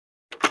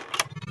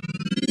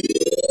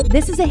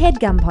This is a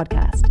HeadGum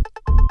podcast.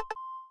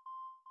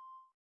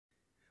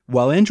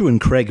 While Andrew and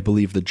Craig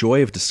believe the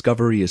joy of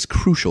discovery is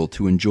crucial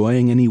to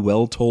enjoying any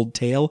well-told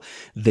tale,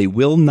 they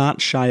will not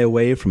shy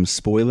away from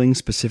spoiling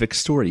specific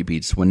story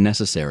beats when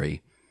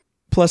necessary.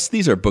 Plus,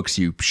 these are books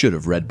you should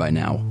have read by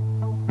now.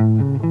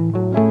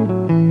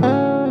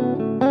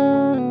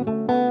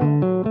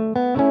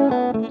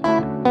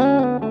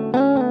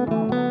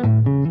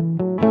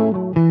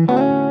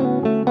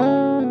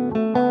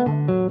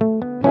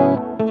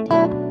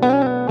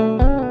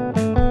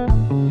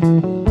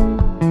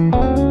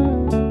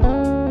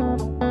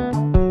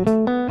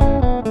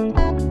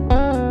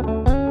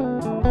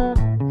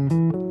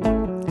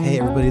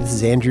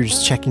 Andrew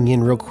just checking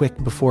in real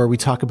quick before we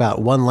talk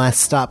about One Last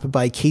Stop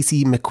by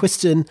Casey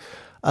McQuiston.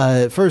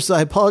 First,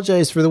 I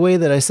apologize for the way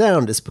that I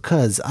sound. It's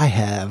because I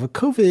have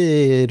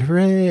COVID.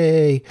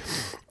 Hooray.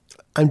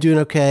 I'm doing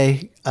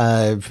okay.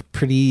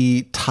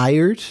 Pretty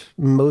tired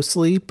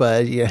mostly,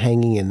 but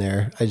hanging in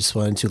there. I just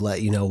wanted to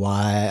let you know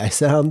why I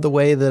sound the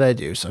way that I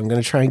do. So I'm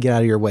going to try and get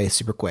out of your way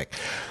super quick.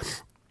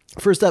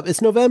 First up,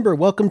 it's November.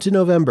 Welcome to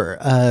November.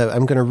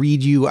 I'm going to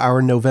read you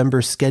our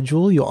November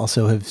schedule. You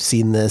also have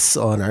seen this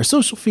on our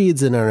social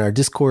feeds and on our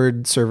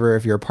Discord server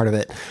if you're a part of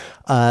it.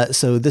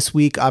 So this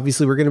week,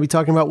 obviously, we're going to be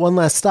talking about One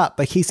Last Stop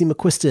by Casey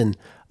McQuiston.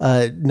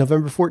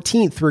 November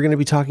 14th, we're going to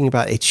be talking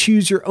about a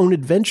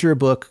choose-your-own-adventure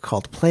book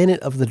called Planet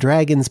of the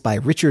Dragons by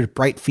Richard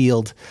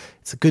Brightfield.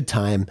 It's a good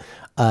time.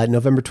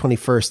 November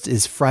 21st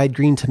is Fried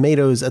Green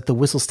Tomatoes at the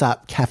Whistle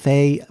Stop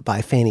Cafe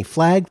by Fanny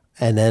Flagg.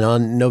 And then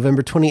on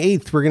November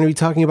 28th, we're going to be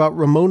talking about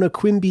Ramona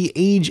Quimby,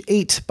 Age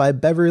 8 by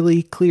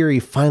Beverly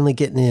Cleary, finally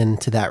getting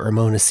into that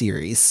Ramona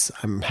series.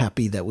 I'm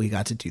happy that we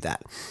got to do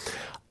that.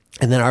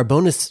 And then our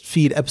bonus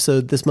feed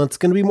episode this month is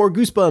going to be more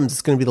Goosebumps.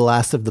 It's going to be the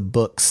last of the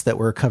books that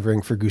we're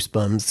covering for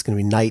Goosebumps. It's going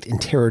to be Night in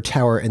Terror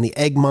Tower and The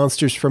Egg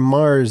Monsters from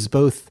Mars,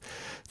 both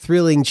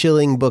thrilling,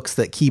 chilling books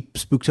that keep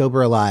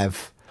Spooktober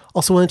alive.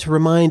 Also wanted to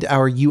remind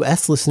our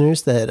U.S.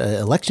 listeners that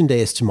Election Day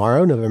is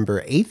tomorrow,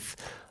 November 8th.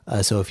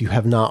 So if you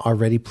have not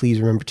already, please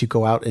remember to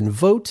go out and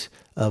vote.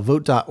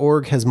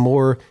 Vote.org has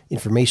more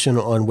information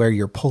on where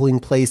your polling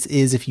place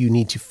is if you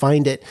need to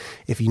find it.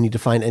 If you need to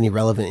find any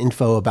relevant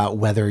info about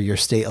whether your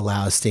state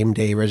allows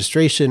same-day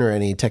registration or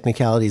any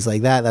technicalities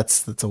like that,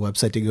 that's a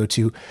website to go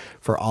to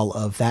for all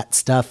of that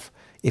stuff.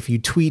 If you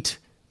tweet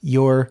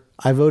your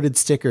I voted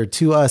sticker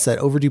to us at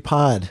Overdue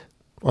Pod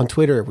on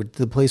Twitter,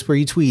 the place where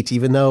you tweet,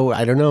 even though,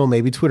 I don't know,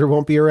 maybe Twitter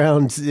won't be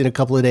around in a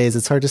couple of days.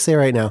 It's hard to say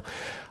right now.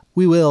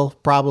 We will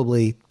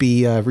probably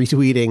be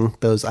retweeting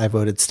those I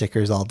voted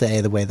stickers all day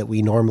the way that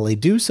we normally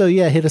do. So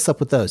yeah, hit us up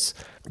with those.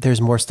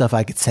 There's more stuff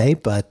I could say,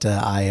 but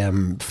I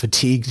am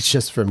fatigued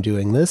just from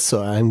doing this.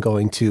 So I'm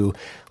going to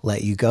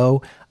let you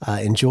go.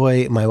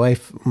 Enjoy my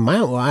wife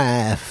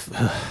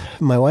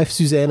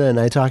Susanna and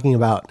I talking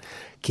about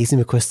Casey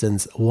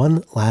McQuiston's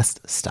One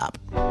Last Stop.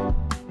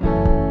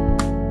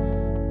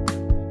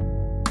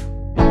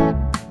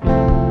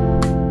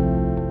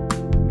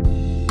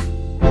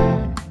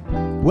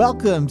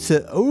 Welcome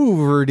to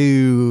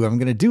Overdue. I'm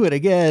going to do it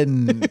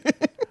again.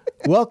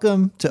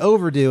 Welcome to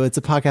Overdue. It's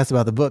a podcast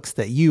about the books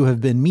that you have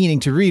been meaning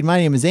to read. My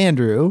name is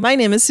Andrew. My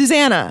name is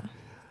Susanna.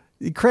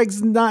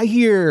 Craig's not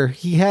here.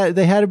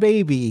 They had a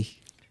baby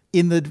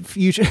in the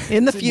future.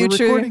 In the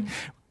future.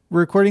 We're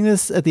recording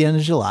this at the end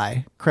of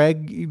July.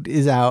 Craig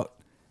is out.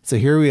 So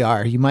here we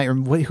are. You might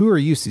who are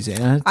you,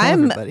 Susanna? Tell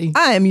everybody.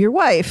 I'm your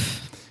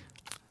wife.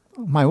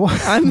 My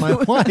wife. I'm my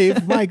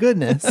wife. My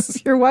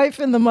goodness. Your wife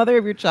and the mother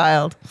of your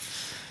child.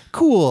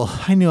 Cool.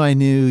 I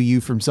knew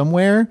you from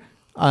somewhere.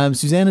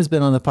 Susanna's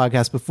been on the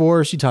podcast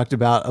before. She talked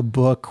about a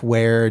book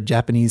where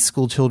Japanese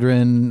school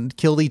children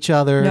killed each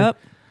other.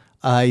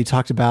 Yep. You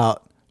talked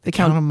about the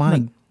Count of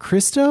Monte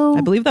Cristo.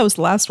 I believe that was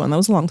the last one. That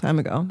was a long time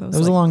ago. That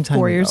was a long time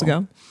 4 years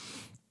ago.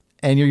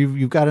 And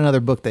you've got another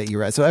book that you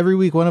read. So every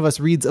week, one of us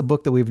reads a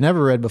book that we've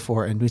never read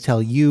before, and we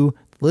tell you,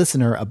 the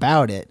listener,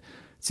 about it.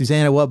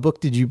 Susanna, what book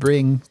did you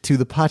bring to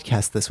the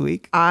podcast this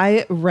week?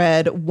 I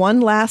read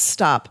One Last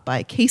Stop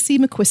by Casey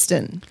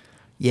McQuiston.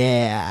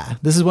 Yeah.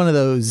 This is one of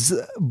those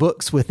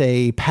books with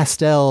a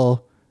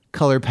pastel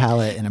color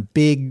palette and a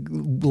big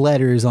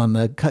letters on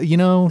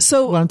the,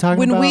 so what I'm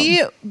talking about?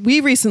 When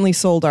we recently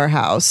sold our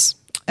house,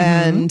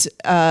 and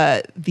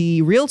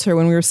the realtor,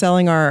 when we were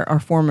selling our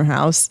former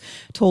house,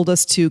 told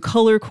us to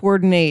color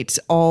coordinate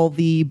all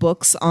the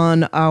books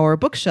on our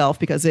bookshelf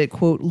because it,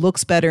 quote,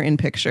 looks better in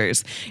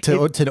pictures.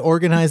 To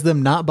organize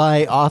them not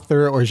by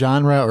author or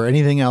genre or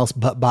anything else,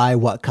 but by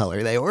what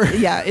color they were.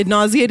 Yeah, it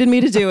nauseated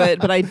me to do it,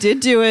 but I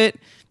did do it.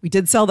 We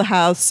did sell the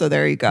house, so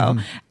there you go.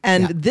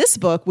 And this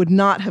book would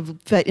not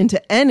have fit into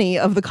any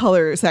of the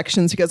color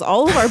sections because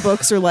all of our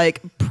books are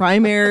like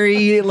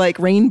primary, like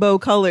rainbow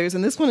colors.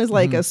 And this one is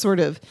like a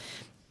sort of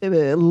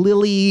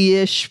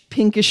lily-ish,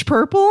 pinkish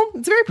purple.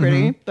 It's very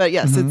pretty, but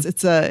yes,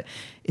 it's a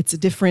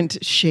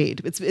different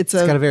shade. It's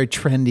got a very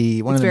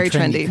trendy, one of the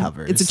trendy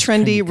covers. It's a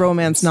trendy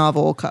romance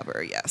novel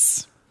cover,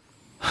 yes.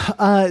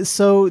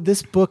 So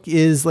this book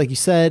is, like you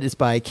said, it's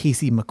by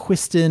Casey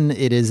McQuiston.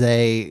 It is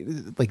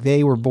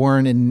they were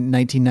born in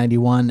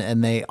 1991,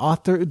 and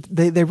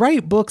they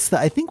write books that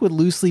I think would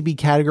loosely be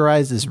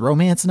categorized as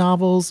romance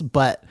novels,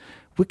 but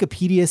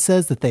Wikipedia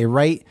says that they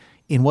write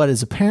in what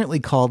is apparently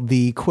called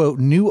the, quote,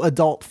 new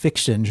adult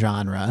fiction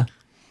genre.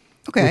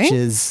 Okay. Which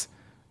is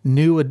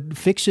new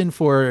fiction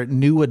for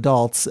new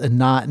adults and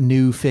not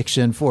new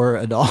fiction for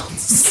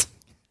adults.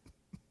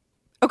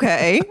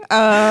 Okay.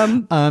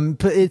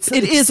 But it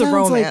is a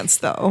romance,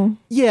 though.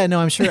 Yeah, no,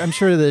 I'm sure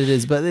that it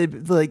is.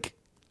 But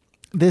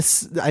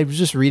this, I was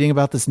just reading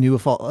about this new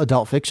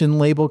adult fiction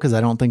label because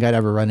I don't think I'd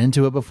ever run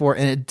into it before,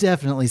 and it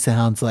definitely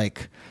sounds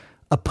like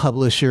a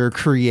publisher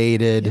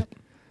created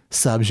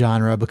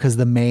subgenre, because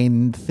the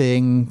main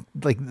thing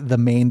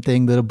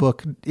that a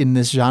book in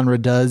this genre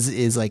does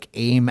is like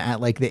aim at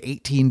like the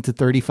 18 to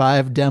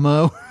 35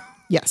 demo.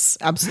 Yes,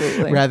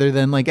 absolutely. Rather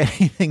than like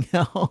anything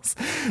else.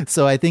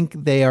 So I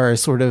think they are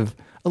sort of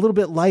a little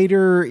bit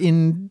lighter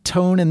in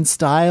tone and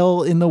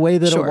style in the way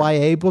that a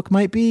YA book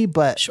might be,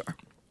 but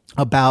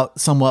about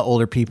somewhat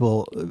older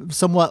people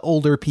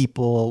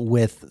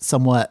with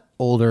somewhat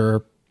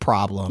older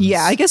problems.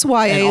 Yeah, I guess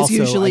YA is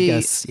usually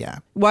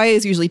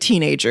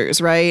teenagers,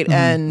 right?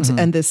 Mm-hmm,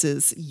 And this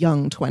is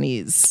young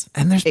 20s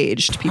and there's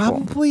aged people.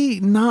 Probably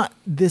not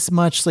this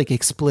much like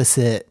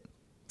explicit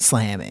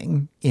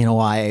slamming in a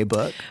YA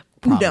book.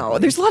 Probably. No,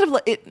 there's a lot of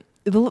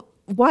the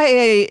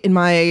YA in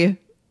my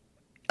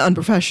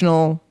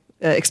unprofessional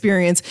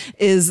experience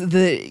is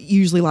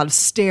usually a lot of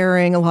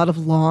staring, a lot of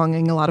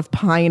longing, a lot of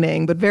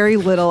pining, but very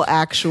little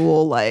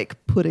actual like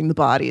putting the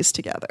bodies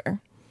together.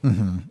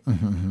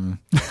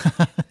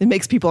 It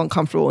makes people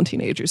uncomfortable when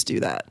teenagers do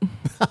that.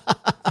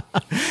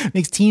 It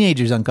makes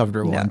teenagers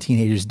uncomfortable when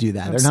teenagers do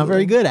that. Absolutely. They're not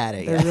very good at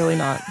it. They're really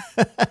not.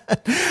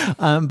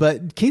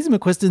 But Casey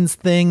McQuiston's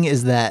thing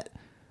is that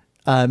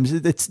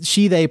it's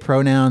she, they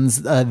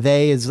pronouns.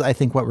 They is, I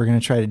think, what we're going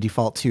to try to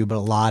default to, but a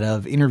lot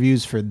of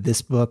interviews for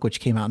this book, which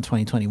came out in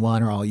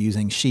 2021, are all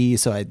using she.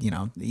 So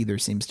either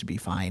seems to be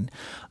fine.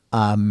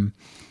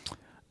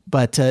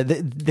 But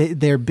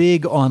they're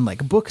big on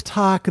like book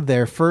talk.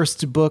 Their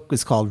first book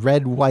was called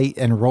Red, White,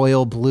 and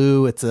Royal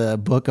Blue. It's a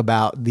book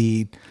about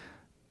the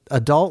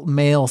adult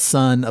male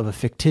son of a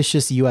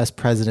fictitious U.S.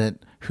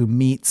 president who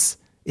meets,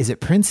 is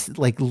it Prince,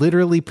 like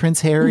literally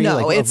Prince Harry?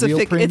 No, like it's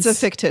a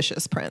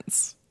fictitious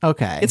prince.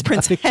 Okay. It's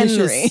Prince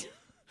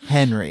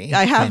Henry.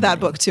 I have that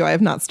book too. I have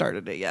not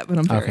started it yet, but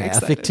I'm very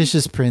excited. A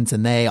fictitious prince,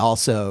 and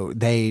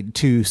they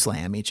too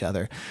slam each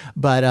other.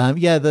 But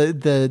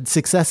the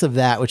success of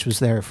that, which was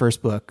their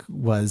first book,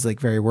 was like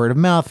very word of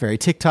mouth, very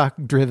TikTok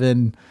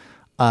driven.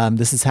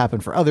 This has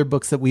happened for other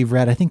books that we've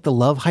read. I think The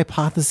Love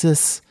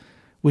Hypothesis,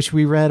 which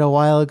we read a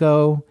while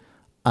ago,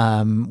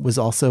 was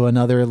also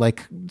another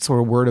like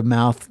sort of word of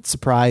mouth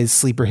surprise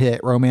sleeper hit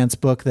romance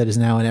book that is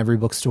now in every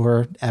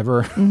bookstore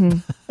ever.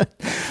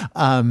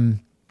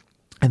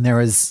 And there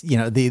was,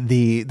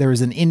 there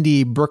was an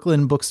indie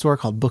Brooklyn bookstore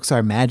called Books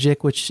Are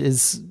Magic, which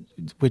is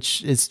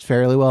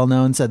fairly well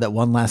known, said that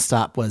One Last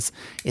Stop was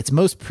its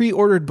most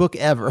pre-ordered book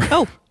ever.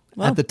 Oh,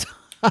 wow. At the time.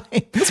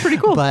 That's pretty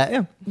cool.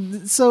 But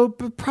so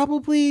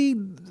probably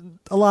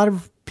a lot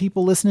of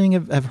people listening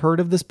have heard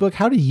of this book.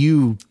 How do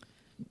you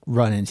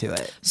run into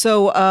it?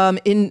 So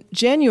in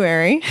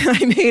January,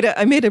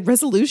 I made a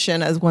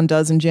resolution, as one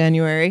does in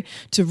January,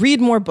 to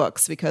read more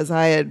books, because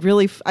I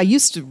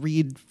used to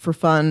read for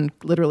fun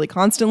literally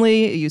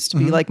constantly. It used to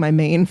be like my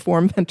main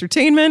form of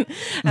entertainment.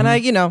 And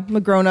I'm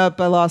a grown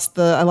up. I lost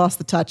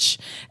the touch.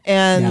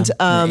 And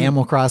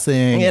Animal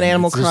Crossing. And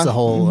Animal Crossing. Just the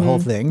whole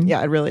thing.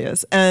 Yeah, it really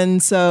is.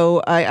 And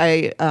so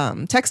I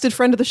texted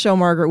friend of the show,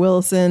 Margaret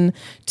Willison,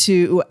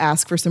 to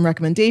ask for some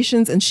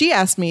recommendations. And she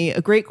asked me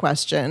a great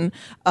question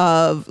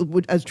of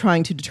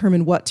trying to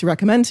determine what to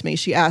recommend to me.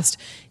 She asked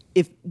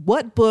if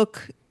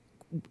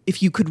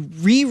you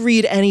could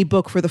reread any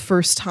book for the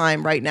first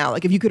time right now,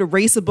 like if you could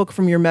erase a book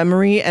from your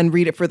memory and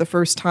read it for the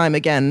first time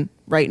again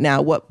right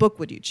now, what book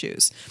would you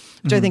choose?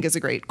 Which I think is a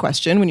great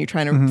question when you're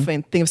trying to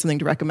think of something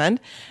to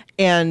recommend.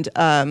 And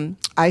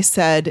I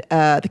said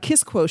The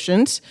Kiss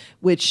Quotient,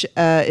 which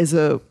is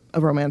a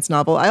romance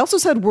novel. I also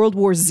said World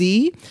War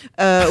Z,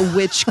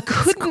 which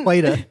couldn't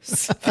quite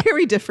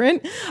very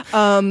different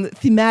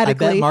thematically. I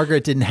bet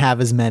Margaret didn't have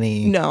as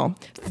many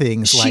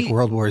things like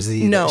World War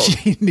Z that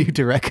she knew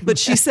to recommend. But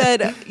she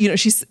said,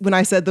 when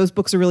I said those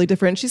books are really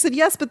different, she said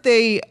yes, but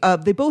they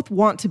both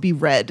want to be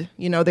read.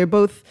 They're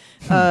both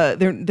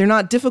they're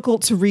not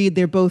difficult to read.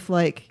 They're both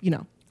like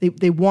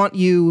they want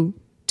you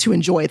to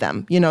enjoy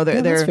them.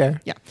 They're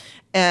fair. Yeah,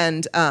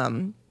 and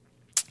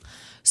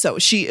so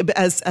she,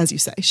 as you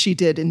say, she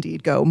did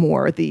indeed go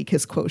more the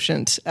Kiss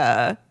Quotient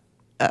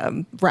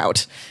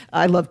route.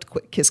 I loved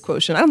Kiss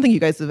Quotient. I don't think you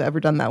guys have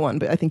ever done that one,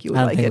 but I think you would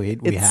like it.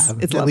 We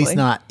have. It's at lovely. least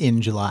not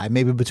in July.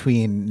 Maybe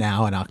between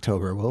now and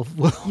October, we'll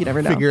you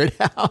never know. Figure it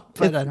out.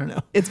 But I don't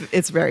know.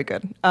 It's very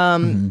good.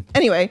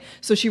 Anyway,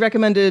 so she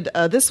recommended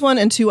this one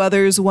and two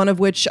others. One of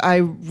which I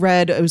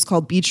read. It was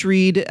called Beach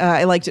Read.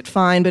 I liked it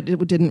fine, but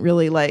it didn't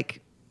really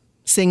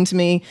sing to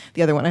me.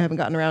 The other one I haven't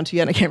gotten around to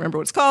yet. I can't remember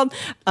what it's called.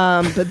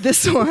 But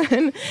this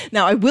one,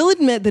 now I will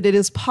admit that it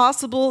is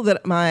possible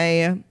that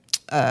my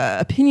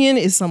opinion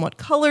is somewhat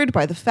colored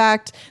by the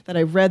fact that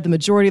I read the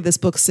majority of this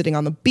book sitting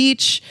on the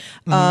beach.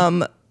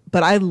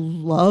 But I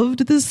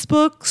loved this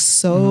book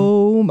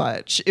so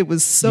much. It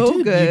was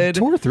so good. You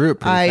tore through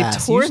it pretty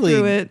fast. I tore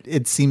through it.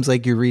 It seems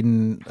like you're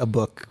reading a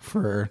book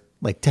for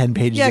like 10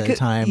 pages at a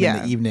time in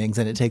the evenings,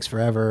 and it takes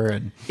forever.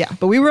 And yeah,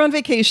 but we were on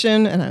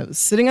vacation, and I was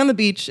sitting on the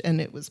beach,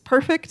 and it was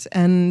perfect.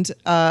 And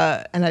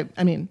I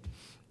mean,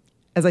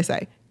 as I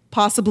say,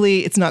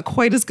 possibly it's not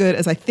quite as good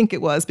as I think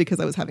it was because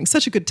I was having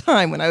such a good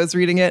time when I was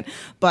reading it.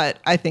 But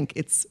I think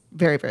it's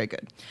very, very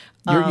good.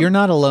 You're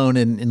not alone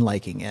in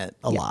liking it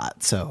a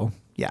lot. So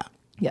yeah.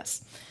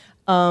 Yes.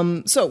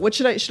 So what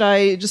should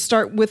I just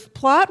start with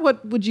plot?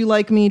 What would you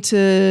like me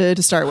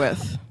to start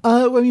with?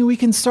 I mean, we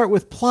can start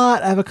with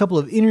plot. I have a couple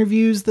of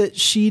interviews that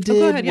she did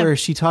go ahead, where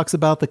she talks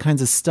about the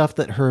kinds of stuff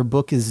that her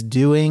book is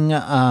doing.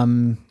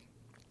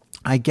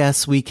 I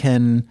guess we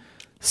can.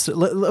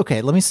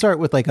 Okay, let me start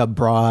with like a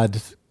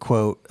broad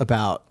quote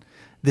about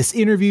this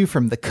interview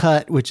from The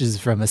Cut, which is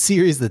from a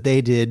series that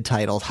they did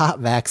titled Hot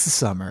Vax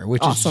Summer,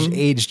 which is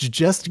aged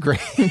just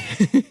great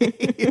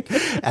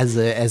as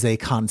a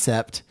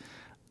concept.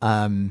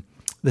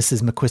 This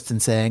is McQuiston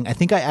saying, I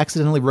think I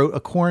accidentally wrote a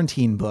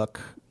quarantine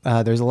book.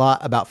 There's a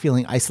lot about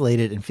feeling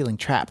isolated and feeling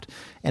trapped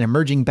and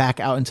emerging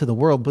back out into the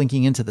world,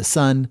 blinking into the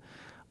sun.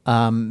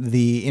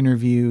 The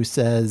interview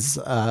says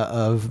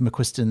of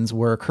McQuiston's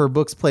work, her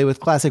books play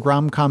with classic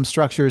rom-com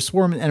structures.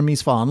 Swarm and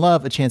enemies fall in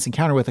love. A chance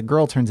encounter with a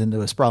girl turns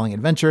into a sprawling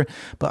adventure,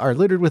 but are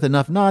littered with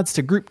enough nods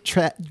to group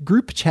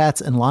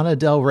chats and Lana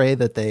Del Rey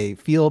that they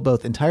feel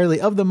both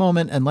entirely of the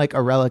moment and like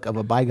a relic of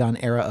a bygone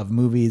era of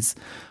movies.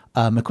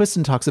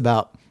 McQuiston talks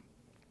about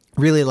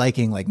really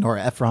liking like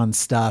Nora Ephron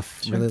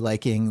stuff, really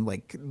liking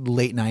like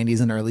late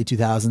 90s and early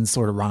 2000s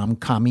sort of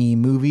rom-com-y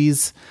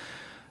movies.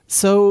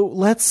 So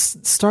let's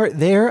start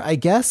there, I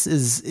guess,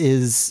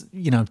 is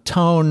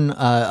tone,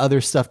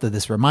 other stuff that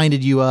this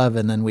reminded you of,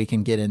 and then we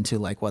can get into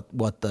like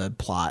what the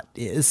plot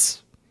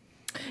is.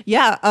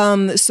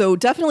 Yeah. So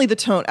definitely the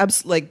tone,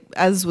 like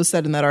as was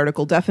said in that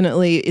article,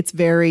 definitely it's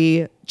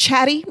very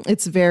chatty.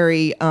 It's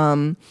very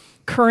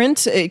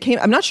current.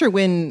 I'm not sure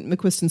when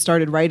McQuiston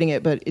started writing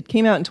it, but it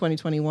came out in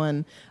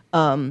 2021.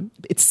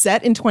 It's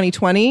set in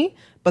 2020.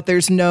 But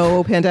there's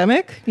no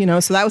pandemic,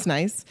 so that was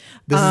nice.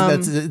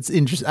 It's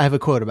interesting. I have a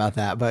quote about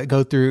that, but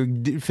go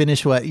through,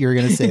 finish what you were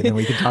going to say, then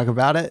we can talk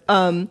about it.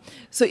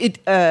 So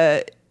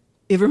it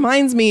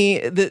reminds me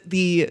that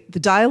the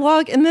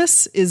dialogue in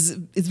this is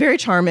very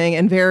charming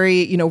and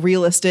very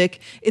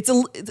realistic. It's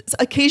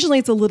occasionally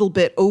it's a little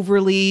bit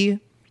overly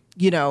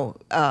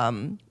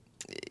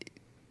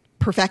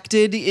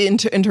perfected in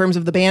terms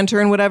of the banter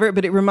and whatever,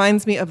 but it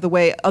reminds me of the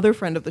way other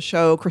friend of the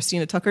show,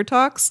 Christina Tucker,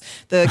 talks.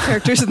 The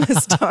characters in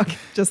this talk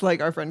just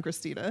like our friend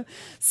Christina.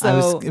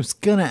 So I was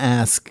gonna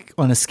ask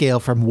on a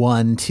scale from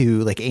 1 to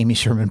like Amy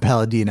Sherman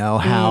Palladino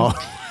how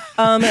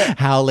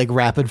like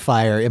rapid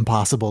fire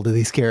impossible do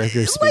these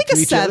characters speak to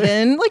each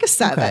other? Like a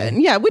 7. Okay.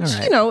 Yeah, which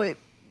right.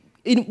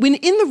 When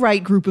in the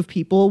right group of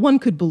people, one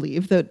could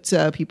believe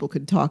that people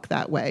could talk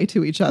that way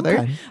to each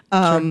other.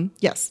 Okay.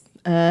 Yes.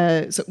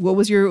 So what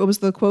was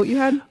the quote you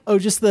had? Oh,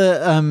 just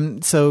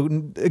so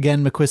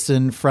again,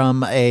 McQuiston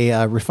from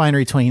a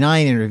Refinery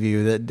 29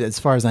 interview that, as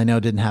far as I know,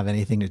 didn't have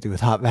anything to do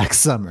with Hot Vax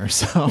Summer.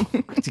 So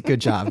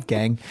good job,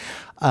 gang.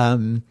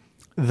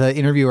 The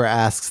interviewer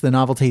asks, the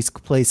novel takes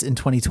place in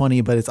 2020,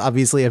 but it's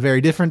obviously a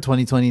very different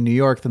 2020 New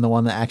York than the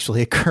one that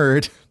actually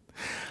occurred.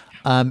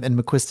 And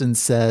McQuiston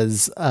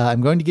says,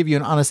 I'm going to give you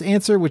an honest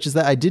answer, which is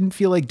that I didn't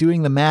feel like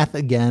doing the math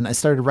again. I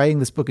started writing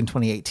this book in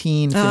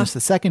 2018, finished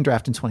the second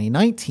draft in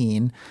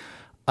 2019.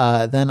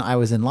 Then I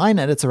was in line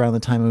edits around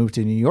the time I moved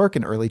to New York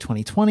in early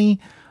 2020.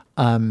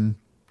 And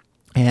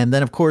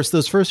then, of course,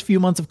 those first few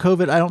months of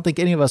COVID, I don't think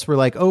any of us were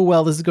like, oh,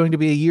 well, this is going to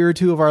be a year or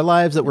two of our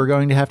lives that we're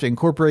going to have to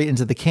incorporate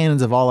into the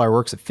canons of all our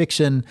works of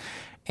fiction.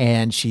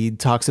 And she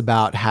talks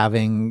about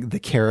having the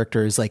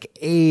characters like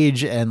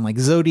age and like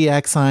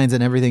zodiac signs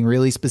and everything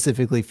really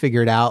specifically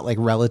figured out like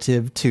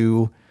relative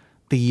to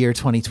the year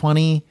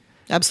 2020.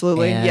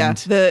 Absolutely. And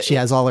she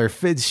has all her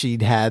fits.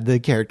 She'd had the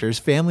characters'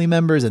 family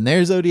members and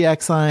their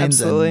zodiac signs.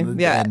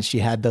 Absolutely. And she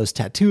had those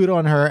tattooed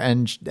on her.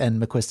 And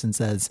McQuiston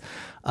says,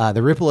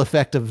 the ripple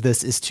effect of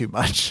this is too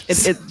much.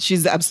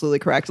 She's absolutely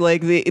correct.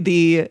 Like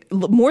the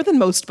more than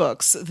most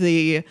books,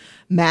 the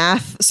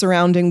math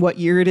surrounding what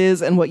year it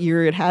is and what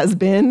year it has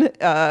been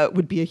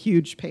would be a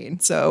huge pain.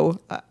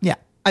 So yeah.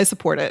 I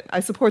support it. I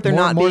support there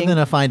more being than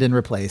a find and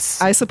replace.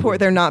 I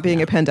support there not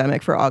being a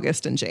pandemic for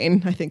August and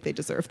Jane. I think they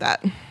deserve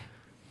that.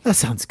 That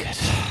sounds good.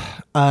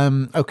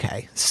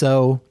 Okay,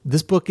 so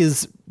this book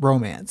is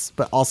romance,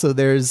 but also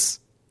there's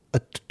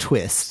a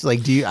twist.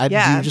 Like, do you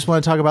just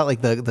want to talk about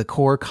like the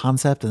core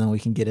concept, and then we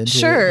can get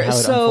into how it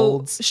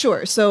unfolds?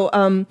 Sure.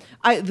 So,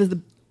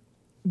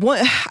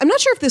 I'm not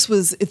sure if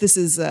this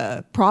is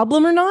a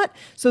problem or not.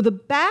 So the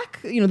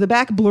back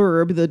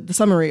blurb, the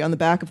summary on the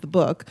back of the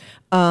book,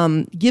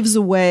 gives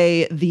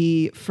away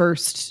the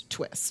first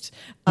twist,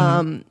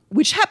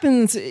 which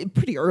happens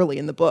pretty early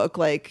in the book,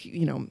 like,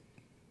 a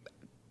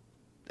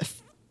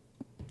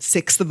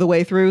sixth of the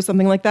way through,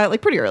 something like that,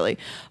 like pretty early.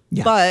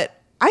 Yeah.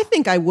 But I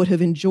think I would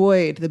have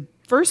enjoyed the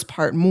first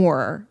part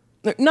more.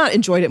 Not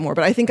enjoyed it more,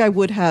 but I think I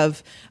would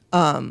have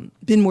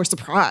been more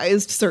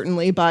surprised,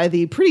 certainly, by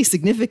the pretty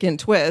significant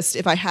twist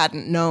if I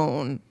hadn't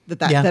known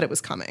that it was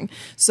coming.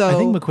 So I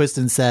think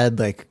McQuiston said,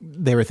 like,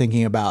 they were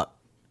thinking about,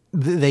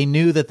 they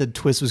knew that the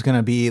twist was going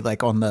to be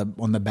like on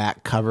the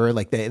back cover.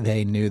 Like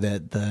they knew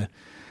that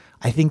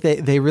I think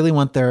they really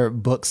want their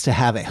books to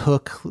have a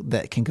hook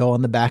that can go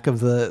on the back of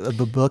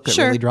the book that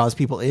really draws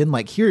people in.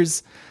 Like,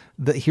 here's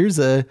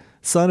a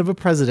son of a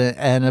president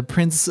and a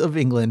prince of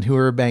England who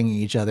are banging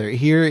each other.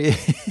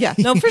 Yeah,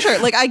 no, for sure.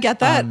 Like, I get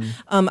that.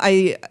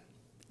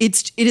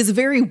 It is a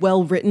very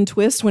well written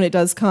twist when it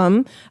does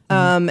come.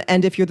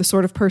 And if you're the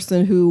sort of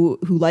person who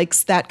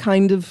likes that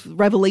kind of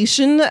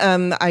revelation,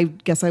 I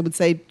guess I would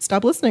say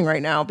stop listening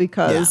right now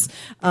because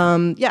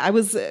one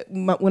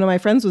of my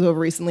friends was over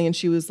recently and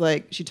she was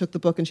like, she took the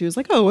book and she was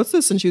like, oh, what's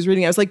this? And she was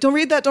reading it. I was like, don't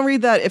read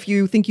that. If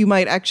you think you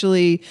might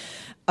actually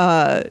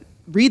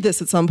read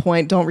this at some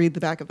point, don't read the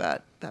back of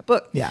that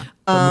book. Yeah.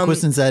 But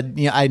McQuiston said,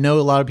 I know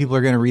a lot of people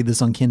are going to read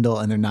this on Kindle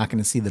and they're not going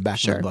to see the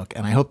back of the book.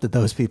 And I hope that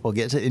those people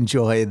get to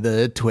enjoy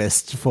the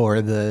twist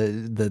for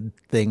the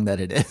thing that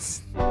it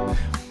is.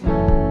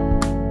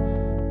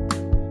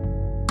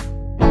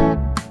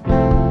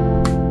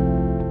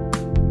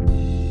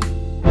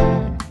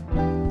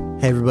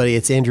 Hey everybody,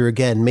 it's Andrew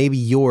again. Maybe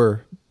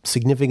your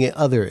significant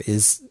other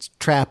is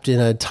trapped in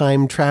a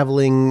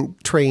time-traveling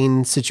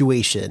train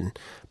situation.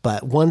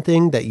 But one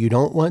thing that you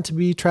don't want to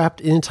be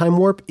trapped in a time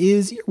warp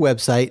is your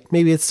website.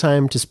 Maybe it's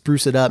time to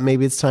spruce it up.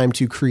 Maybe it's time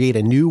to create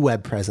a new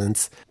web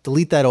presence.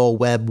 Delete that old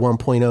Web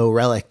 1.0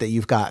 relic that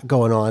you've got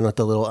going on with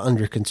the little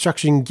under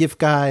construction GIF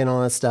guy and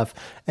all that stuff,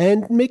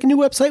 and make a new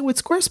website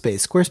with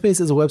Squarespace. Squarespace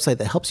is a website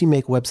that helps you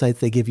make websites.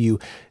 They give you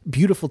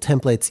beautiful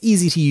templates,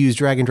 easy to use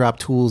drag and drop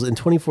tools, and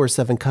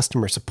 24/7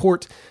 customer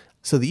support,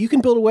 so that you can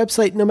build a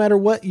website no matter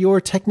what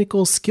your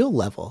technical skill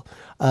level.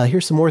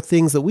 Here's some more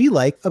things that we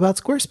like about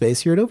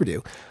Squarespace here at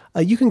Overdue.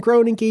 You can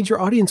grow and engage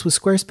your audience with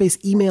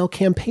Squarespace email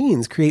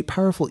campaigns. Create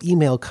powerful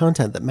email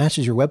content that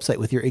matches your website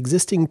with your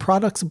existing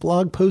products,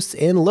 blog posts,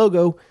 and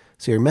logo,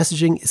 so your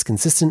messaging is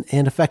consistent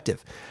and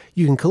effective.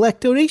 You can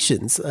collect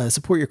donations,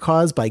 support your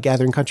cause by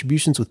gathering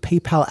contributions with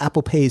PayPal,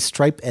 Apple Pay,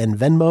 Stripe, and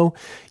Venmo.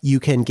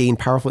 You can gain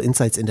powerful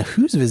insights into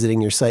who's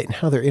visiting your site and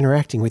how they're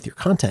interacting with your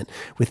content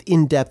with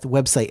in-depth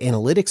website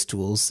analytics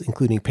tools,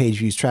 including page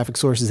views, traffic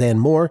sources,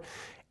 and more.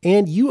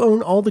 And you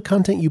own all the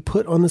content you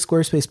put on the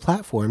Squarespace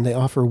platform. They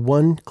offer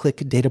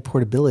one-click data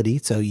portability,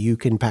 so you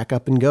can pack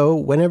up and go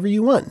whenever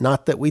you want.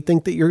 Not that we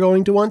think that you're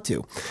going to want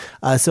to.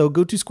 So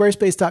go to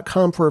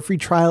squarespace.com for a free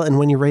trial, and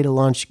when you're ready to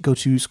launch, go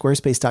to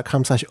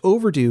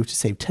squarespace.com/overdue to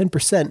save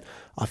 10%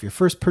 off your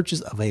first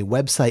purchase of a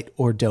website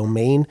or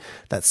domain.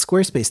 That's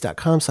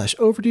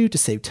squarespace.com/overdue to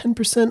save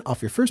 10%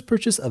 off your first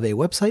purchase of a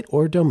website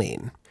or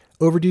domain.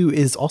 Overdue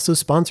is also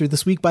sponsored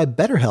this week by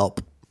BetterHelp.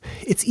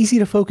 It's easy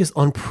to focus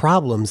on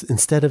problems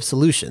instead of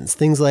solutions.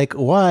 Things like,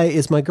 why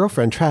is my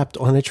girlfriend trapped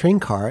on a train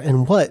car,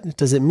 and what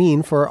does it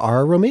mean for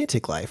our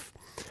romantic life?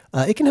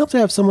 It can help to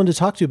have someone to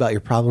talk to about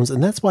your problems,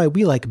 and that's why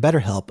we like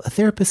BetterHelp. A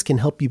therapist can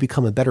help you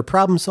become a better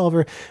problem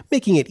solver,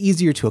 making it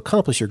easier to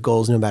accomplish your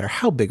goals no matter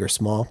how big or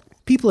small.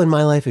 People in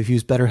my life have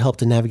used BetterHelp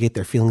to navigate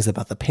their feelings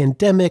about the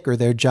pandemic or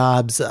their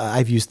jobs.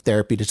 I've used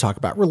therapy to talk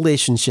about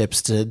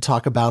relationships, to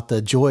talk about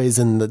the joys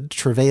and the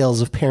travails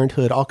of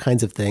parenthood, all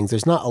kinds of things.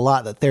 There's not a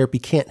lot that therapy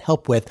can't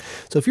help with.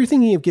 So if you're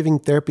thinking of giving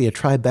therapy a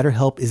try,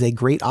 BetterHelp is a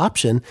great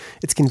option.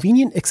 It's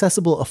convenient,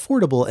 accessible,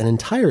 affordable, and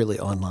entirely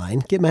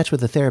online. Get matched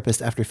with a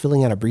therapist after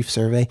filling out a brief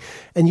survey,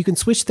 and you can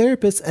switch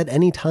therapists at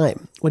any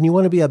time. When you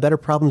want to be a better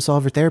problem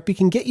solver, therapy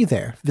can get you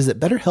there. Visit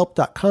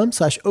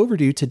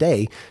betterhelp.com/overdue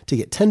today to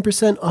get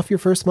 10% off your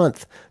first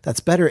month.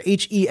 That's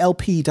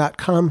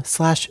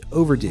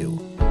betterhelp.com/overdue.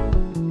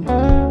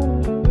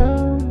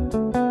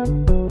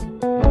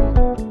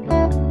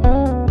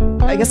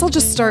 I guess I'll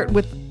just start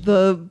with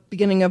the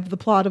beginning of the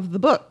plot of the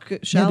book,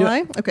 shall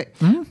I? Okay.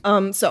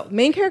 Mm-hmm. So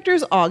main character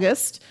is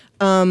August.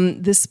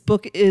 This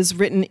book is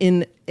written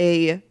in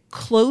a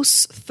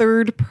close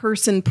third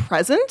person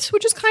present,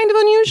 which is kind of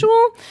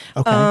unusual.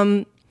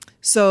 Okay.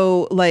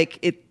 So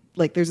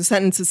there's a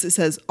sentence that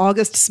says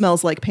August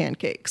smells like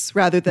pancakes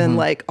rather than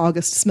like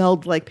August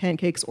smelled like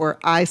pancakes or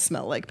I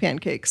smell like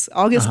pancakes.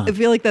 August, I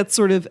feel like that's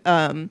sort of,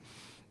 I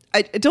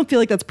don't feel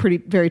like that's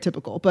very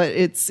typical, but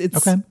it's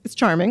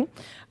charming.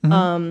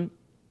 Mm-hmm.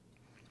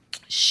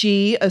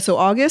 So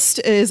August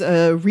is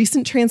a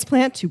recent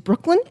transplant to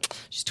Brooklyn.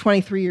 She's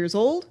 23 years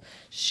old.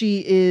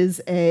 She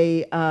is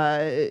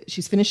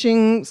she's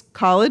finishing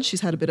college. She's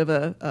had a bit of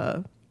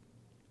a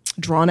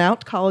drawn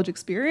out college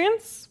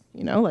experience.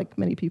 like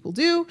many people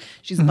do.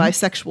 She's a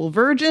bisexual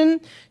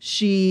virgin.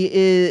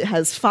 She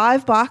has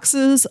 5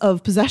 boxes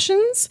of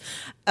possessions.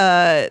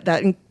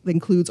 That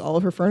includes all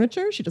of her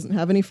furniture. She doesn't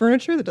have any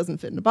furniture that doesn't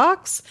fit in a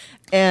box.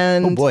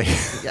 And Oh boy.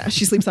 yeah,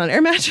 she sleeps on an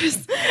air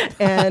mattress.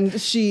 And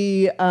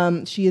she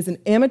is an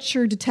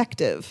amateur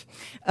detective.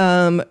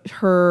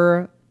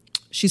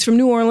 She's from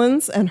New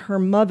Orleans, and her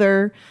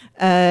mother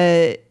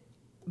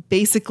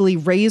basically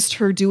raised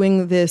her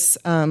doing this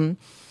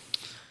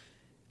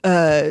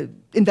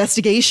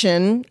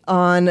investigation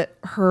on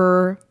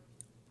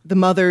the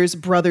mother's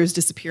brother's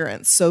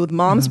disappearance. So the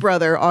mom's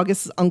brother,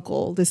 August's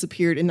uncle,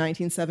 disappeared in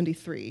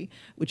 1973,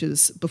 which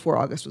is before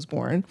August was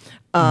born.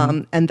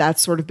 And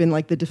that's sort of been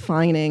like the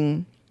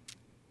defining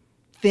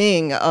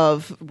thing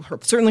of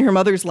certainly her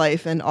mother's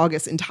life and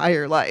August's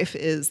entire life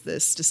is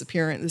this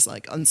disappearance, this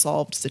like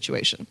unsolved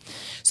situation.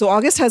 So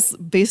August has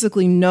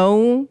basically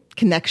no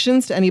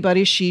connections to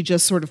anybody. She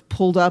just sort of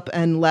pulled up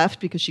and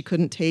left because she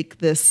couldn't take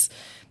this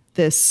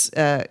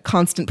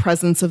constant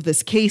presence of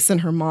this case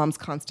and her mom's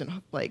constant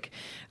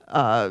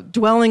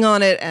dwelling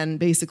on it and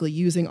basically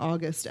using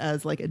August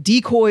as like a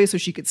decoy so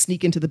she could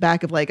sneak into the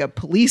back of like a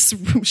police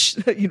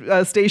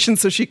station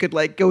so she could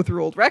like go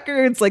through old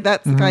records. Like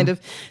that's the kind of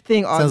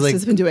thing August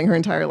has been doing her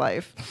entire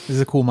life. This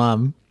is a cool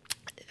mom.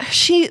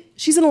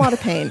 She's in a lot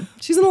of pain.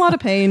 She's in a lot of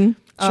pain.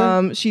 Sure.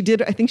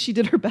 I think she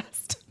did her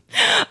best.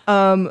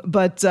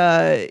 But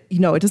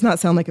it does not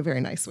sound like a very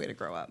nice way to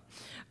grow up.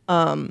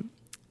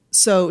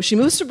 So she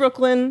moves to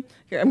Brooklyn.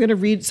 Here, I'm going to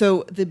read.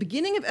 So the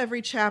beginning of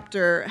every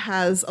chapter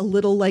has a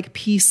little like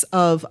piece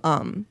of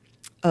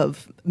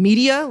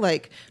media.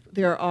 Like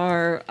there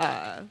are,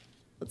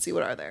 let's see,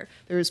 what are there?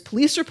 There's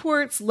police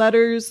reports,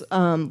 letters,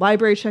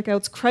 library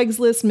checkouts,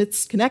 Craigslist,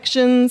 missed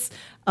connections,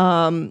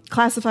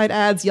 classified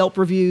ads, Yelp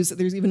reviews.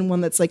 There's even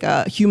one that's like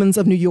a Humans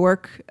of New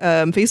York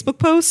Facebook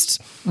post.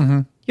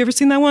 You ever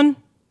seen that one?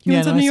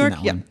 Humans of New York?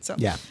 Yeah. So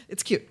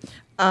it's cute.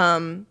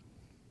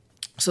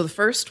 So the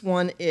first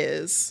one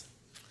is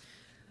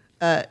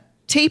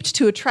taped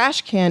to a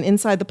trash can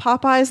inside the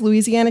Popeyes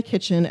Louisiana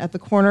kitchen at the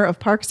corner of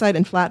Parkside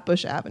and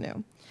Flatbush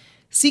Avenue.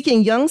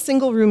 Seeking young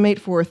single roommate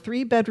for a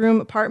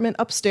 3-bedroom apartment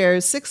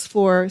upstairs, 6th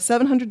floor,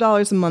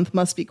 $700 a month,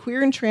 must be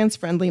queer and trans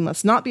friendly,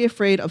 must not be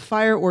afraid of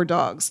fire or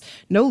dogs.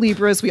 No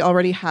Libras, we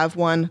already have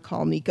one,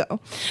 call Nico.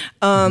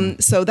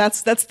 So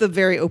that's the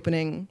very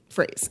opening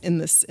phrase in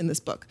this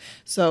book.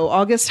 So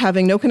August,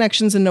 having no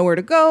connections and nowhere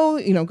to go,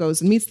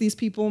 goes and meets these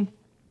people.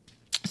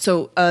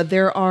 So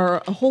there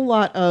are a whole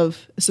lot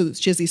so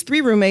she has these 3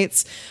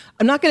 roommates.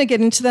 I'm not going to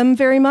get into them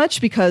very much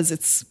because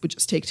it would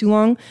just take too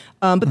long.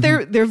 But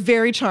they're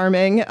very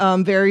charming,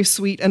 very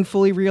sweet and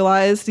fully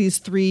realized. These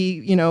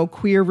 3,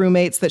 queer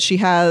roommates that she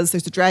has.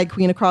 There's a drag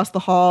queen across the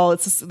hall.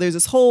 There's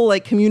this whole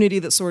like community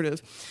that sort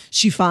of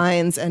she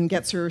finds and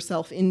gets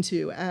herself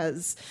into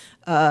as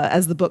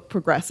the book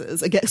progresses.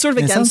 Sort of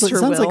against her will. It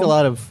sounds like a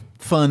lot of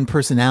fun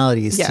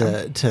personalities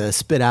to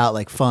spit out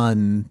like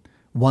fun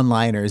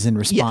one-liners in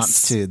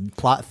response to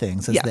plot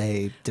things as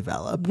they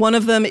develop. One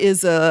of them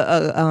is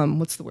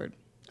what's the word?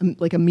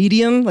 Like a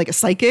medium, like a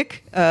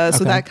psychic. So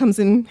that comes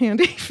in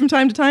handy from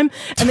time to time.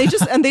 And they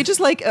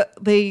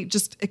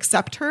just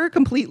accept her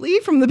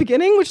completely from the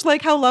beginning, which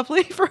like how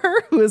lovely for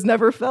her, who has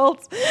never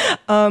felt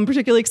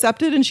particularly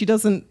accepted. And she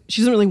doesn't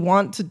really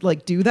want to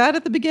like do that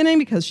at the beginning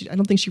because I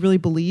don't think she really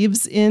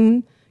believes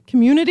in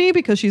community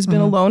because she's been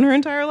alone her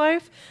entire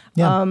life.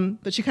 Yeah.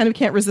 But she kind of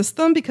can't resist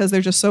them because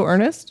they're just so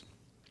earnest.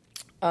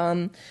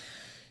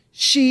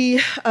 She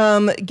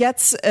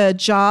gets a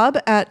job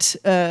at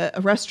a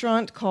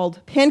restaurant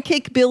called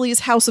Pancake Billy's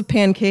House of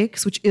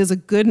Pancakes, which is a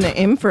good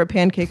name for a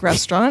pancake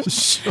restaurant.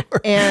 Sure.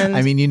 And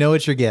I mean, you know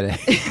what you're getting.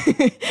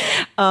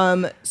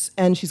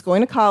 And she's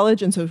going to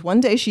college. And so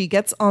one day she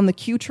gets on the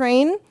Q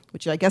train,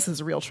 which I guess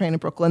is a real train in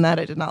Brooklyn that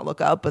I did not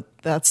look up, but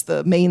that's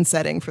the main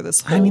setting for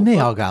this whole I mean, they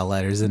book. all got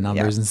letters and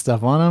numbers and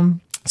stuff on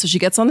them. So she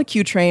gets on the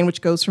Q train,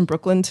 which goes from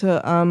Brooklyn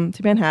to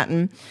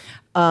Manhattan.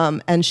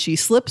 And she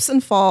slips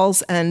and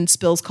falls and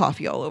spills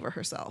coffee all over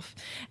herself.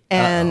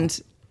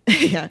 And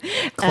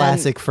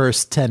classic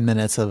first 10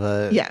 minutes of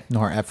a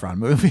Nora Ephron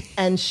movie.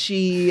 And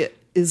she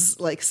is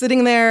like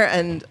sitting there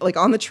and like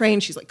on the train,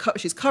 she's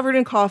covered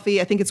in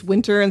coffee. I think it's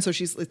winter. And so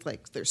it's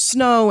like there's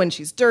snow and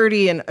she's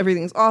dirty and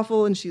everything's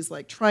awful. And she's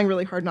like trying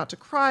really hard not to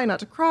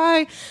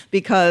cry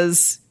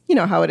because you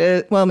know how it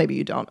is. Well, maybe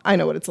you don't. I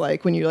know what it's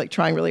like when you're like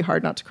trying really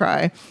hard not to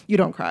cry. You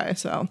don't cry.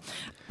 So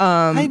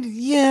I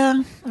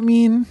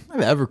mean,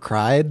 I've ever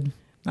cried.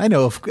 I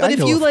know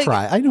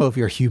if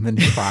you're human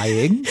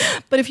crying.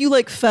 But if you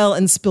like fell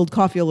and spilled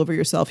coffee all over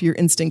yourself, your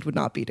instinct would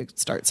not be to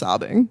start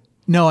sobbing.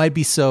 No, I'd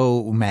be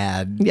so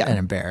mad and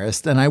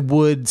embarrassed, and I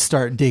would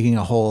start digging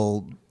a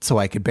hole so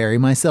I could bury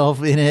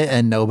myself in it,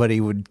 and nobody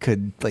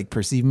could like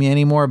perceive me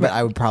anymore. But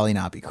I would probably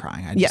not be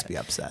crying. I'd just be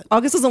upset.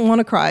 August doesn't want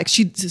to cry.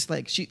 She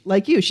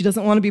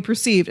doesn't want to be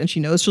perceived, and she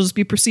knows she'll just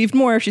be perceived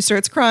more if she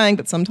starts crying.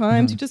 But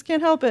sometimes you just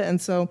can't help it,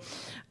 and so.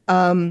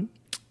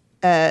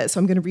 So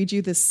I'm going to read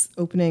you this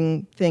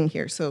opening thing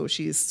here. So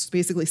she's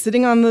basically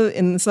sitting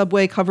in the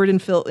subway, covered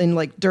in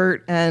like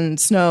dirt and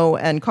snow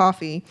and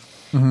coffee,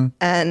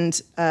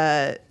 and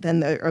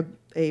then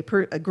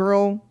a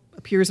girl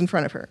appears in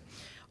front of her.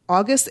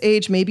 August's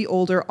age, maybe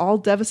older, all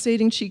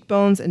devastating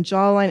cheekbones and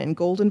jawline and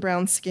golden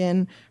brown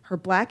skin. Her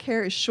black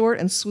hair is short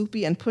and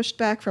swoopy and pushed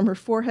back from her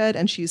forehead,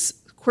 and she's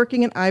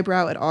quirking an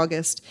eyebrow at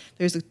August.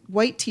 There's a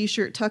white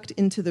t-shirt tucked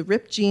into the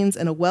ripped jeans,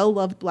 and a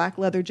well-loved black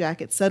leather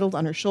jacket settled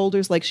on her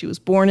shoulders like she was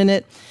born in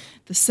it.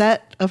 The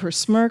set of her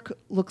smirk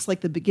looks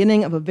like the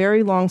beginning of a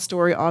very long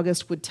story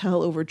August would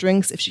tell over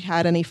drinks if she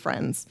had any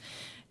friends.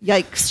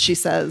 Yikes, she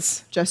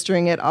says,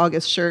 gesturing at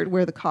August's shirt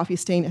where the coffee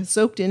stain has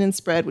soaked in and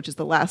spread, which is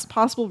the last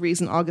possible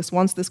reason August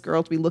wants this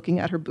girl to be looking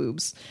at her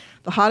boobs.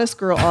 The hottest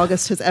girl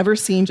August has ever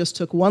seen just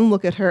took one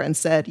look at her and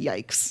said,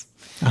 yikes.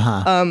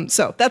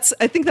 So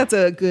I think that's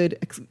a good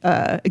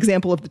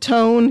example of the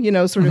tone,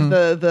 sort of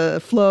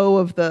the flow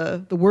of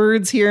the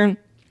words here.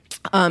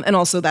 And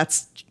also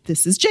this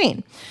is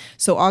Jane.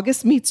 So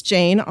August meets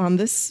Jane on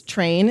this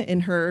train in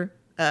her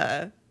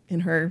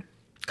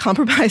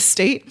compromised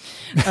state.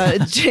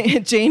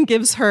 Jane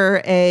gives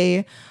her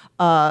a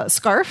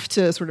scarf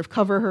to sort of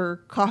cover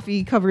her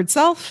coffee-covered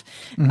self,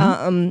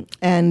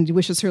 and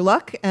wishes her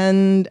luck,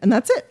 and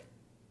that's it.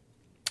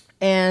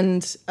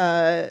 And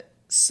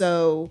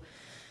so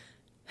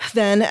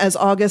then, as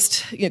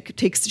August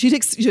she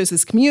does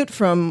this commute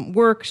from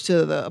work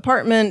to the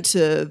apartment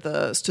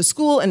to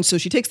school, and so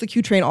she takes the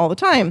Q train all the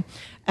time,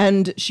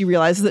 and she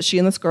realizes that she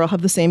and this girl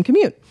have the same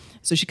commute.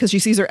 So because she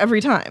sees her every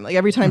time, like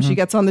every time she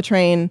gets on the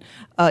train,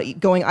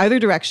 going either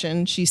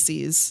direction, she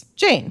sees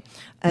Jane,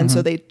 and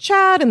so they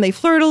chat and they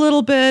flirt a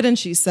little bit, and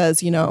she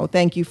says,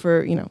 thank you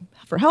for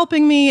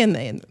helping me, and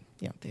they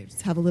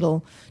just have a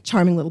little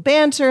charming little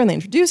banter, and they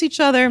introduce each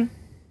other,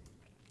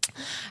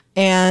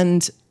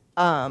 and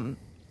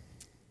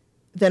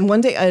then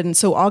one day, and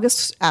so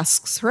August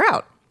asks her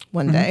out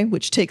one day,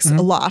 which takes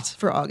a lot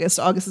for August.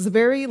 August is a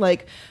very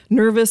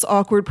nervous,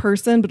 awkward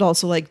person, but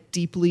also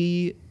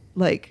deeply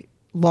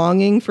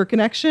longing for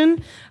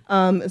connection.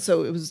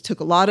 So it took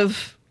a lot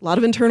of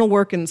internal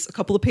work and a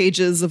couple of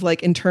pages of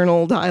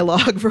internal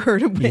dialogue for her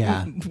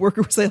to work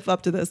herself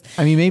up to this.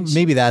 I mean,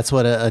 maybe that's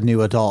what a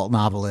new adult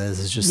novel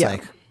is just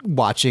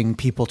watching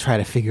people try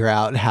to figure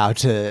out how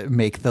to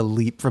make the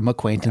leap from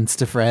acquaintance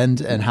to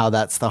friend, and how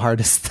that's the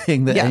hardest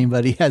thing that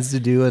anybody has to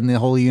do in the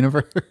whole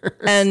universe.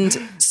 And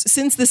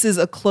since this is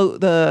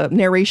the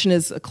narration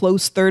is a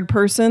close third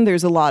person,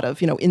 there's a lot of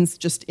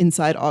just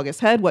inside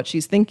August's head what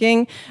she's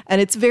thinking,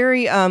 and it's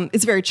very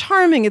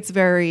charming. It's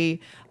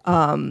very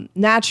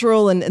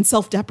natural and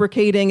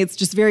self-deprecating. It's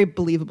just very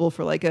believable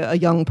for a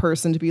young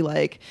person to be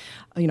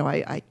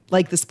I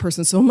like this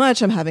person so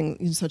much. I'm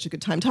having such a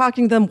good time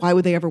talking to them. Why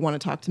would they ever want to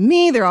talk to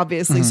me? They're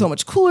obviously so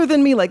much cooler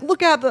than me.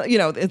 Look at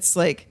it's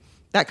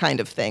that kind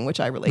of thing, which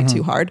I relate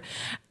to hard.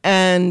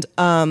 And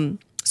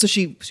so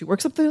she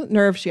works up the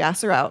nerve. She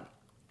asks her out,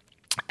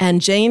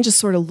 and Jane just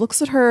sort of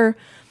looks at her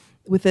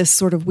with this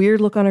sort of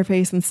weird look on her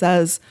face and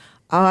says,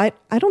 I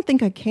don't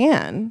think I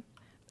can.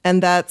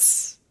 And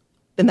that's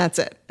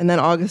it. And then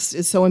August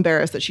is so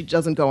embarrassed that she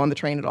doesn't go on the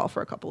train at all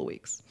for a couple of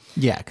weeks.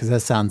 Yeah, because that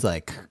sounds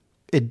like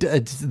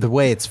it's the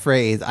way it's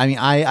phrased. I mean,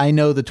 I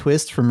know the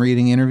twist from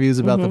reading interviews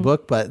about the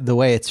book, but the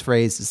way it's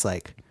phrased is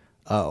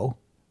oh,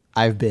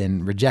 I've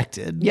been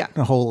rejected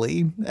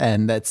wholly,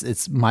 and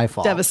it's my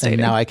fault. Devastating.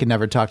 And now I can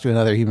never talk to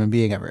another human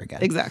being ever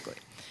again. Exactly.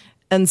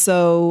 And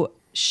so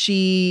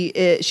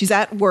she's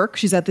at work.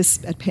 She's at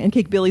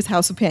Pancake Billy's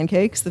House of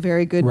Pancakes, the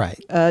very good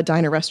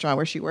diner restaurant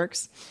where she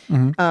works.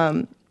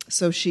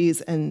 So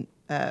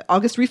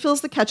August refills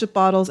the ketchup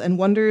bottles and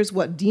wonders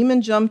what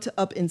demon jumped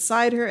up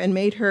inside her and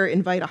made her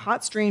invite a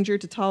hot stranger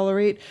to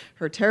tolerate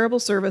her terrible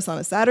service on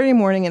a Saturday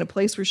morning in a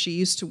place where she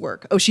used to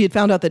work. Oh, she had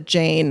found out that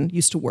Jane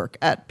used to work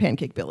at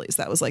Pancake Billy's.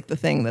 That was the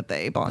thing that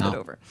they bonded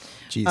over.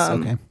 Jeez,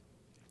 okay.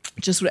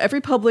 Just what every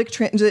public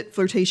transit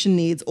flirtation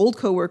needs: old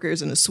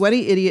coworkers and a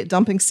sweaty idiot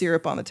dumping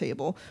syrup on the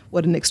table.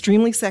 What an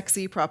extremely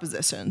sexy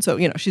proposition. So,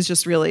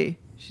 she's really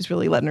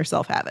letting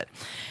herself have it.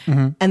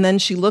 And then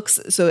she looks,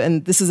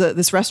 and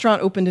this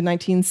restaurant opened in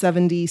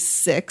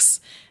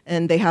 1976,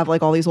 and they have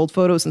all these old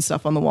photos and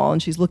stuff on the wall.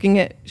 And she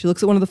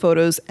looks at one of the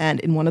photos, and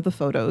in one of the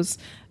photos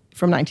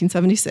from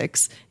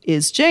 1976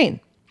 is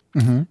Jane,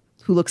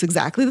 who looks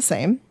exactly the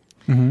same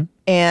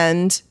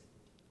and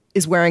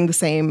is wearing the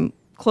same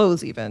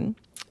clothes even.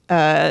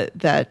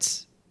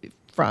 That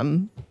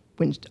from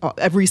when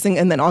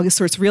and then August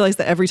starts to realize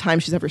that every time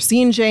she's ever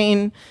seen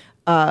Jane,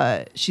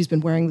 she's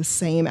been wearing the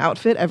same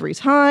outfit every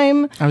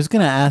time. I was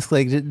going to ask,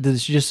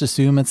 does she just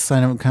assume it's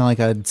kind of like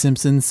a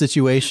Simpsons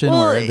situation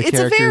where the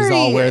characters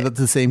all wear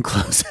the same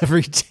clothes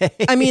every day?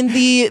 I mean,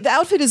 the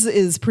outfit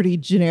is pretty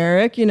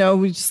generic,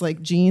 we just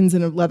jeans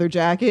and a leather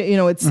jacket,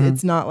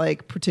 it's not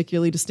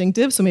particularly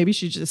distinctive. So maybe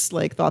she just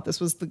thought this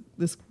was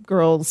this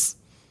girl's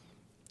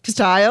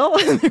style.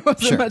 There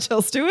wasn't much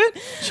else to it.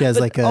 She has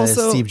a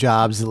Steve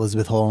Jobs,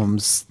 Elizabeth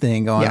Holmes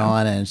thing going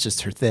on, and it's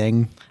just her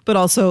thing. But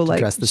also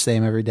dress the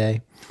same every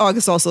day.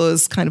 August also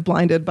is kind of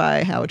blinded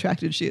by how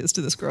attracted she is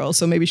to this girl.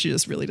 So maybe she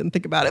just really didn't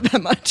think about it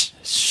that much.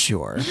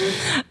 Sure.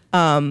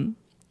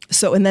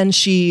 So, and then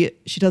she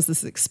does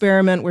this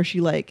experiment where she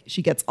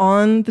gets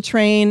on the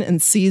train and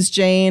sees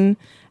Jane,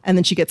 and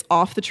then she gets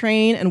off the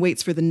train and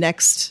waits for the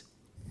next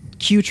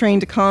Q train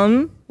to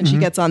come, and she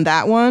gets on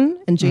that one,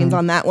 and Jane's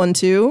on that one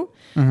too.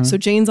 So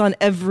Jane's on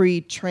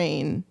every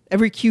train,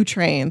 every Q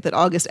train that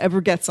August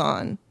ever gets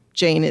on,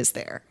 Jane is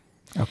there.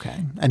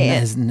 Okay.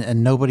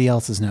 And nobody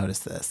else has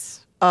noticed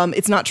this.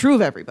 It's not true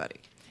of everybody.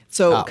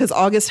 So, because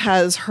August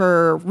has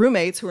her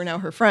roommates, who are now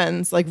her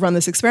friends, like run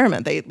this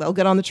experiment. They'll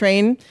get on the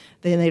train,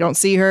 then they don't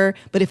see her.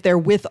 But if they're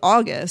with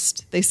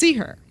August, they see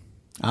her.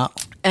 Oh.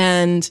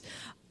 And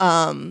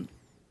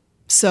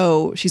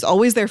so she's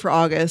always there for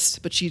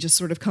August, but she just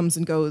sort of comes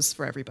and goes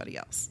for everybody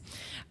else.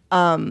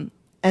 And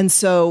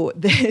so,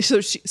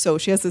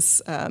 she has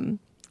this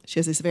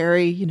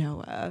very,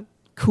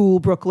 cool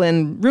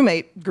Brooklyn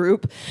roommate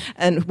group,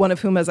 and one of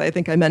whom, as I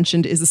think I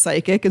mentioned, is a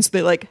psychic. And so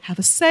they like have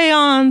a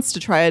seance to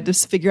try to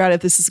just figure out if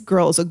this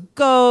girl is a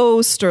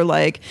ghost or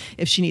like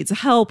if she needs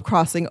help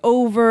crossing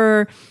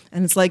over.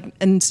 And it's like,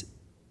 and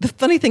the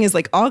funny thing is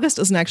like August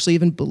doesn't actually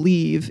even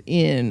believe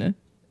in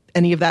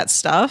any of that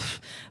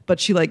stuff, but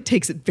she like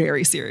takes it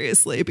very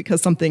seriously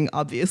because something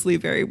obviously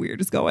very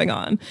weird is going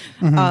on.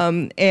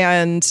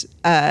 And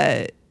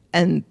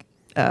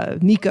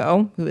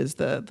Nico, who is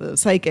the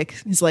psychic,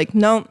 he's like,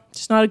 no,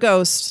 she's not a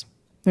ghost.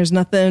 There's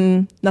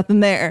nothing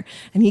there.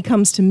 And he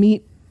comes to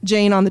meet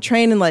Jane on the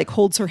train and like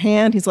holds her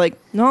hand. He's like,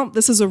 no,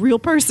 this is a real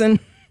person.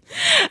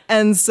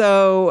 And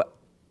so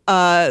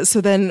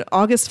then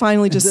August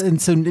finally just...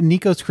 And so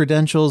Nico's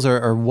credentials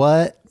are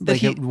what?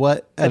 Like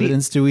what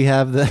evidence do we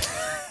have that...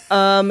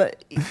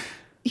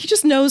 He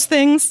just knows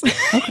things.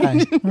 Okay,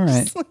 all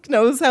right. Just like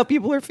knows how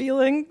people are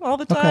feeling all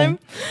the time.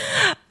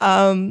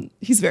 Okay.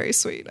 He's very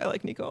sweet. I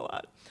like Nico a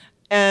lot.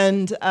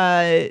 And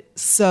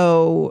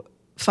so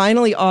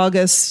finally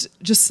August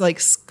just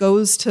like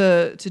goes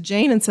to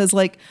Jane and says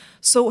like,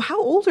 so how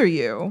old are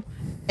you?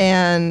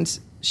 And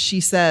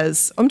she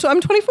says, I'm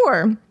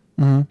 24.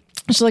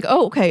 She's like,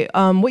 oh, okay.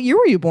 What year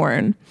were you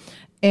born?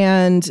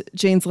 And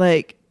Jane's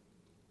like,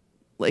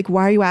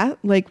 why are you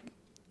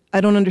I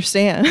don't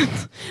understand.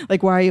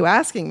 Like, why are you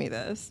asking me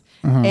this?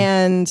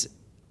 And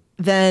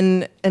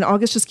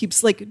August just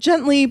keeps like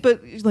gently,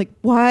 but like,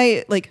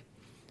 why, like,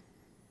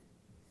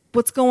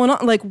 what's going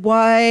on? Like,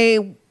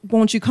 why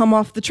won't you come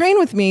off the train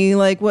with me?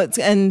 Like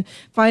and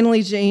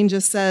finally Jane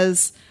just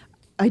says,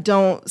 I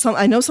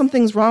know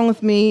something's wrong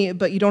with me,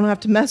 but you don't have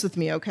to mess with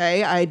me,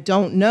 okay? I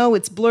don't know.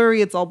 It's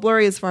blurry. It's all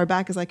blurry as far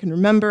back as I can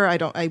remember.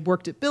 I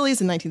worked at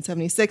Billy's in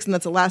 1976, and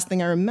that's the last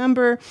thing I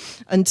remember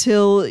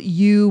until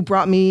you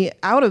brought me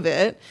out of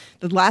it.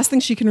 The last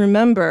thing she can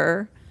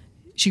remember,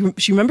 she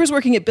remembers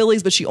working at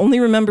Billy's, but she only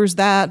remembers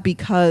that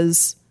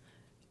because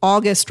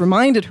August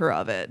reminded her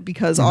of it,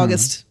 because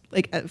August,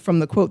 like from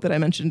the quote that I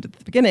mentioned at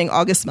the beginning,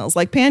 August smells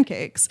like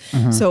pancakes.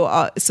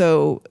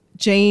 So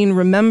Jane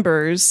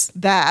remembers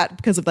that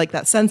because of like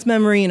that sense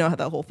memory, how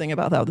that whole thing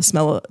about how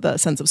the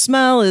sense of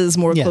smell is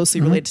more closely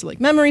related to like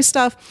memory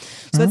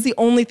stuff. So that's the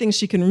only thing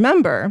she can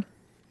remember.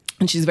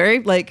 And she's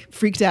very like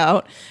freaked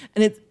out.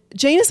 And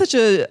Jane is such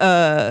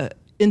a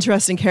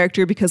interesting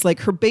character because like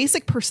her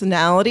basic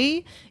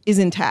personality is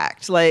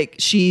intact. Like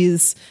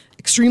she's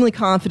extremely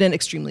confident,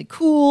 extremely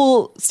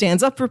cool,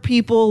 stands up for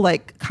people,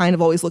 like kind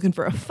of always looking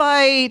for a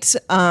fight.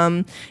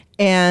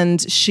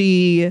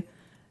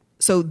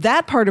 So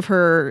that part of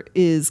her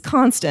is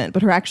constant,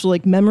 but her actual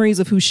like memories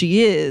of who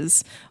she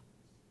is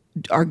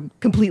are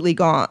completely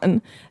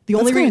gone. The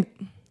only reason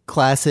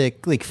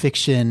classic like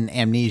fiction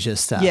amnesia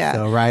stuff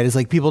though, right? Is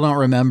like people don't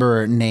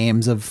remember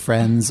names of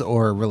friends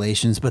or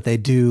relations, but they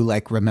do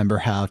like remember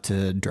how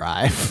to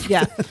drive.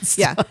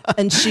 Yeah.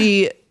 And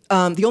she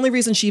the only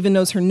reason she even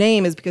knows her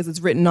name is because it's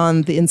written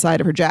on the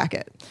inside of her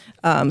jacket.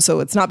 So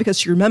it's not because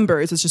she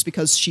remembers, it's just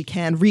because she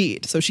can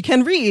read. So she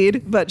can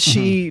read, but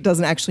she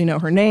doesn't actually know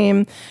her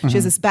name. She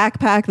has this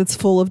backpack that's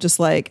full of just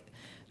like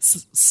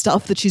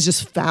stuff that she's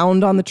just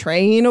found on the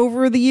train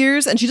over the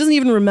years. And she doesn't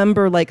even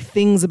remember like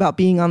things about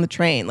being on the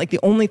train. Like the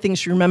only thing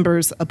she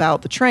remembers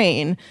about the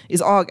train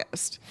is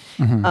August.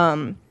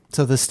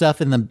 So the stuff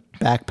in the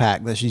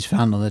backpack that she's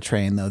found on the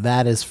train though,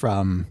 that is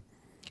from...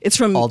 It's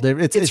from not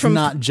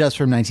just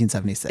from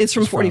 1976. It's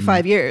from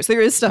 45 years. There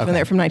is stuff in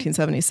there from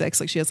 1976.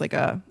 Like she has like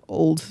a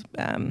old.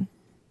 Do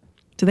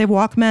they have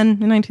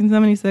Walkman in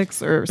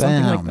 1976 or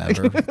something I don't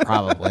remember.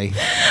 Probably.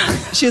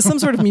 She has some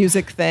sort of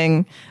music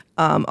thing.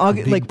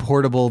 Like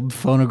portable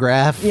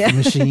phonograph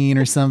machine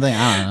or something.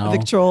 I don't know.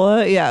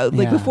 Victrola. Yeah.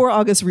 Like before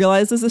August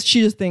realizes this,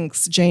 she just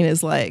thinks Jane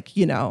is like,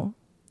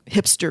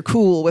 hipster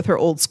cool with her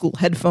old school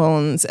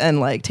headphones and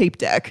like tape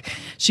deck.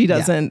 She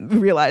doesn't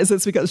realize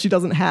it's because she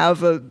doesn't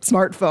have a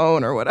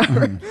smartphone or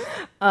whatever.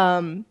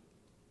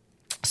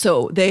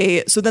 So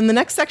then the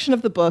next section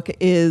of the book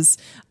is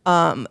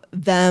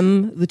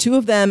the two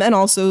of them, and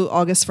also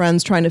August's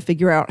friends trying to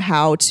figure out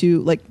how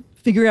to like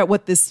figure out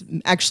what this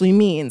actually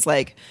means.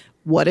 Like,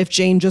 what if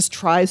Jane just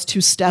tries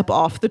to step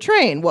off the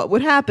train? What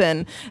would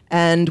happen?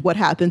 And what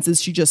happens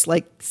is she just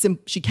like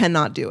she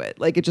cannot do it.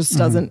 Like it just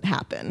doesn't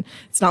happen.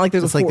 It's not like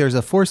there's there's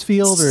a force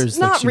field, or is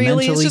not like she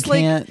really. mentally It's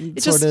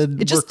just like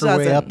can't work her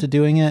way up to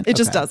doing it. It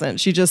just doesn't.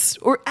 She just,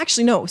 or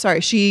actually no,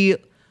 sorry. She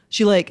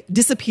like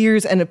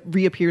disappears and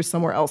reappears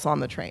somewhere else on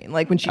the train.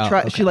 Like when she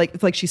tries, she like,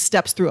 it's like she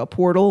steps through a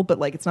portal, but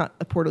like it's not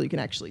a portal you can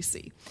actually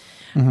see.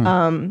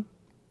 And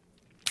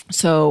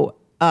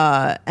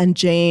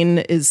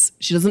Jane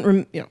she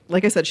doesn't,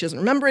 like I said, she doesn't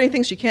remember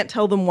anything. She can't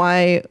tell them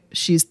why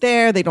she's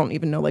there. They don't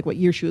even know like what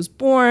year she was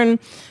born.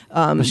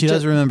 But she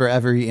does remember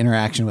every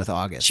interaction with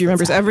August. She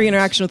remembers every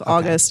interaction with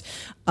August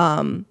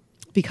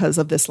because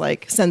of this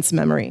like sense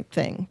memory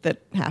thing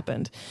that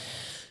happened.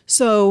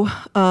 So,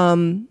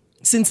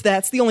 since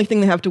that's the only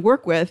thing they have to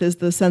work with is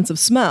the sense of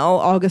smell,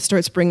 August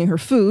starts bringing her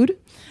food.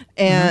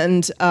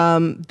 And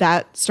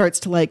that starts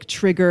to like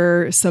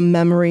trigger some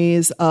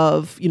memories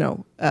of,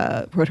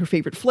 what her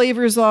favorite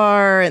flavors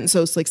are. And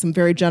so it's like some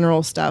very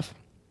general stuff.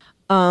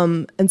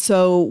 And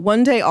so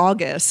one day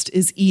August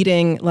is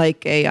eating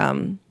like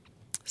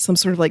some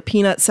sort of like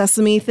peanut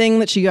sesame thing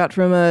that she got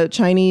from a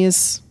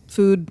Chinese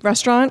food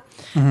restaurant.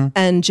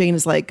 And Jane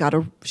is like,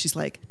 she's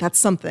like, that's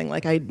something.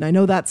 Like, I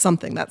know that's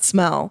something, that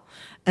smell.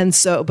 And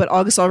so, but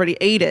August already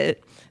ate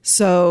it.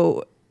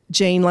 So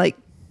Jane like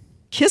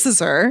kisses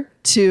her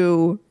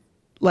to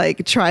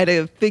like try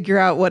to figure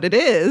out what it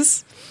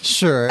is.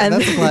 Sure, and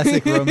that's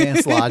classic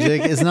romance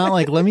logic. It's not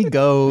like, let me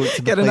go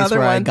to the place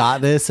where I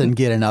got this and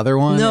get another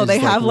one. No, it's they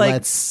have like,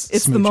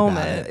 it's the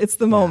moment. It's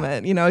the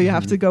moment. You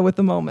have to go with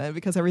the moment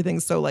because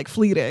everything's so like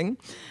fleeting.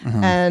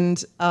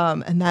 And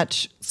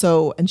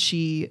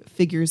she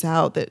figures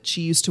out that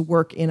she used to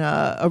work in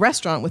a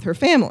restaurant with her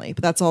family,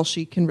 but that's all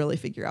she can really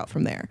figure out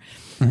from there.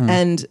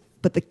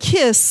 But the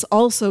kiss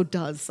also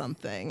does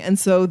something. And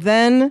so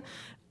then,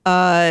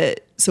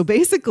 so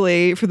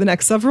basically for the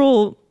next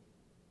several,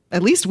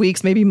 at least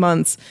weeks, maybe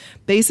months,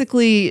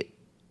 basically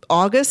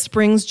August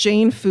brings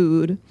Jane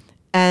food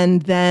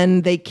and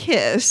then they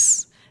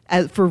kiss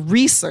for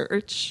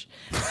research.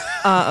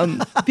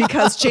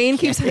 Because Jane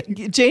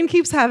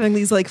keeps having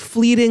these like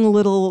fleeting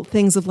little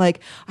things of like,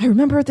 I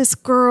remember this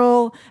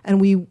girl and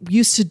we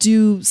used to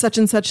do such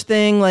and such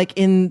thing like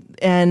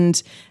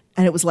and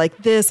it was like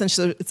this, and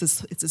so it's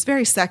this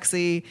very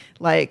sexy,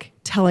 like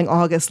telling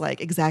August like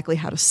exactly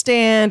how to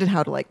stand and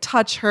how to like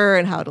touch her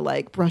and how to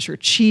like brush her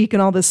cheek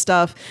and all this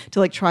stuff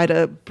to like try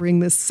to bring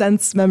this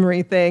sense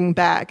memory thing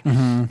back.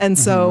 And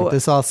so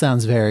this all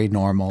sounds very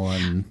normal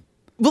and.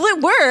 Well,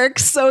 it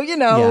works, so you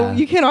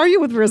can't argue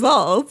with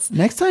results.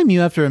 Next time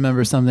you have to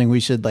remember something, we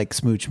should like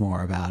smooch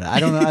more about it. I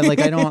don't know.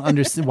 I don't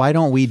understand. Why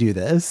don't we do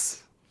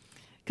this?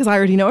 Because I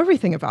already know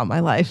everything about my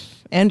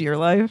life and your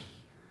life.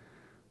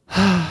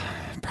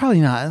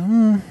 Probably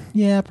not.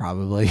 Yeah,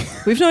 probably.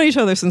 We've known each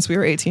other since we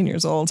were 18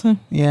 years old.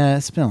 Yeah,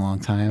 it's been a long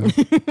time.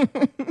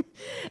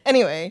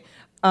 Anyway,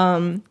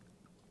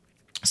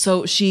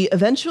 so she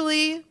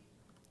eventually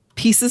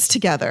pieces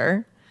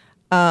together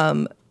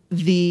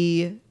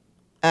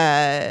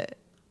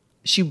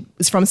she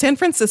was from San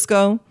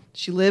Francisco.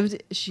 She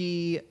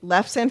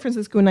left San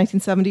Francisco in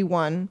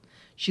 1971.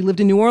 She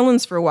lived in New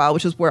Orleans for a while,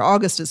 which is where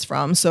August is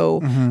from. So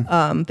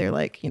they're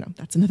like,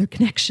 that's another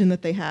connection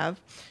that they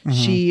have.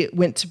 She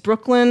went to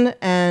Brooklyn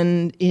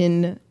and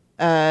in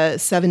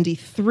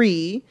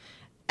 73,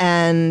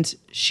 and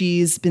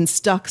she's been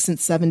stuck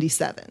since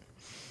 77.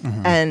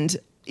 And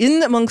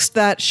in amongst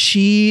that,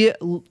 she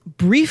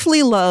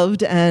briefly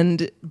loved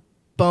and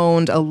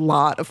boned a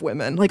lot of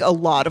women,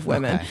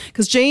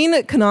 because Jane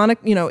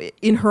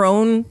in her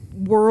own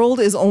world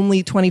is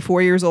only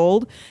 24 years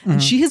old,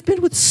 and she has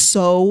been with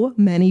so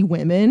many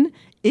women.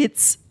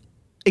 It's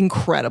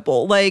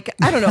incredible. Like,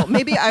 I don't know,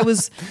 maybe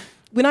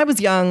when I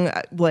was young,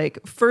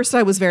 like first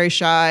I was very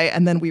shy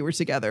and then we were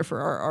together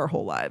for our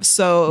whole lives.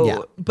 So,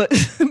 yeah. but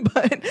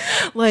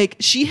like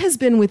she has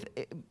been with,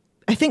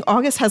 I think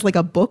August has like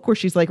a book where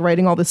she's like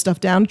writing all this stuff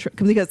down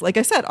because like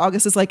I said,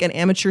 August is like an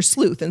amateur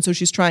sleuth. And so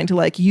she's trying to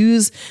like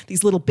use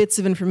these little bits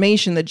of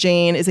information that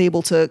Jane is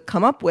able to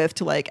come up with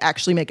to like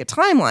actually make a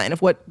timeline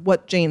of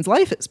what Jane's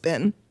life has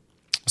been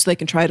so they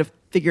can try to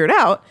figure it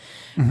out.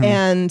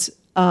 And,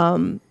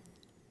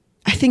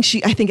 I think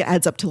it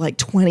adds up to like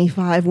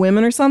 25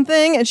 women or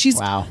something. And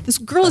this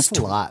girl is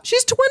a lot.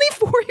 She's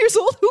 24 years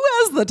old. Who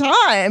has the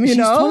time? She's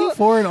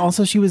 24, and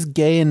also she was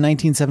gay in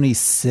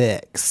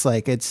 1976.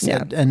 Like it's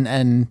and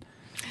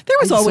there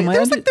was always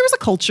there was a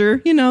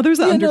culture. There was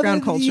an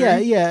underground culture.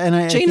 Yeah.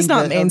 And Jane's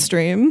not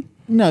mainstream.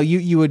 No,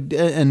 you would,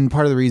 and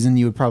part of the reason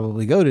you would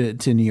probably go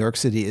to New York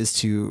City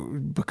is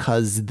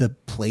because the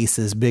place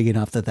is big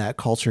enough that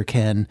culture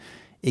can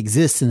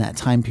exist in that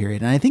time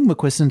period. And I think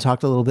McQuiston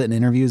talked a little bit in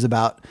interviews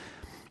about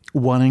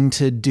wanting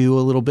to do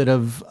a little bit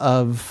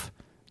of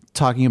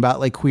talking about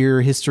like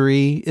queer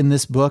history in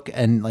this book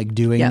and like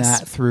doing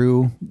that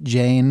through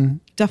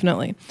Jane.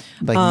 Definitely.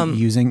 Like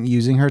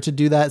using her to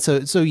do that.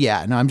 So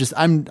yeah, no,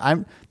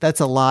 I'm that's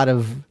a lot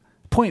of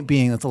Point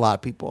being, that's a lot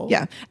of people.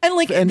 Yeah. And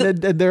like,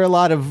 there are a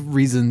lot of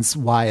reasons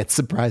why it's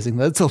surprising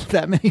that it's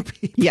that many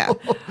people. Yeah.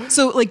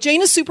 So like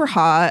Jane is super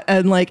hot,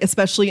 and like,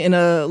 especially in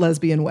a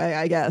lesbian way,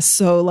 I guess.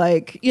 So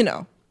like, you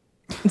know,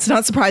 it's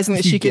not surprising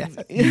that she could.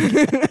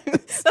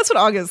 That's what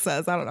August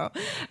says. I don't know.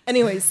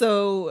 Anyway,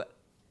 so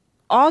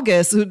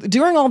August,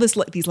 during all this,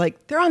 these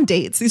like, they're on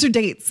dates. These are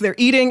dates. They're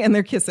eating and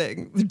they're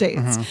kissing. They're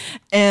dates.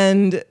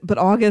 But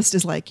August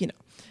is like, you know,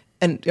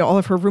 and all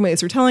of her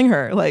roommates are telling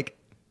her like,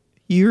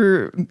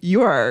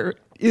 you are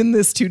in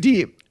this too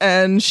deep.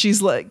 And she's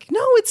like,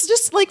 no, it's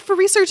just like for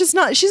research. She's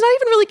not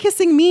even really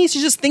kissing me.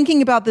 She's just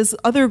thinking about this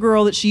other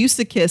girl that she used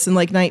to kiss in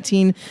like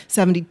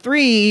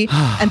 1973.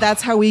 And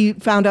that's how we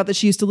found out that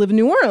she used to live in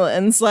New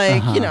Orleans.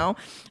 Like, you know.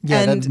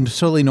 Yeah, and that's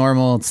totally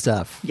normal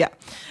stuff. Yeah.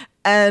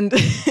 And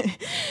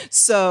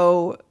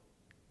so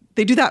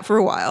they do that for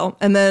a while.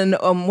 And then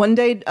one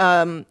day,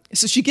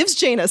 so she gives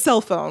Jane a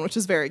cell phone, which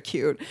is very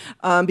cute,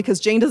 because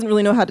Jane doesn't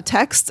really know how to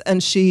text.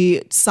 And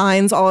she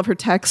signs all of her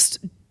text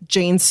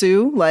Jane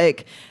Sue,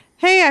 like,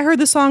 hey, I heard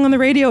the song on the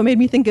radio. It made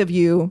me think of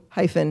you,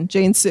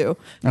 Jane Sue.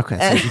 Okay,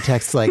 so she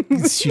texts like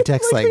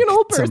like an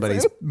old person.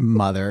 Somebody's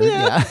mother.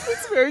 Yeah.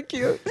 It's very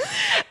cute.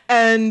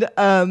 And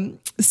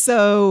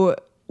so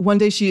one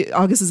day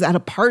August is at a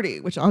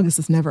party, which August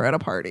is never at a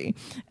party.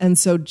 And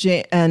so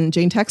Jane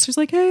texts her,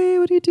 like, hey,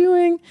 what are you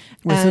doing?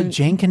 So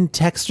Jane can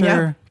text her.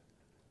 Yeah.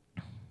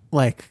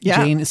 Like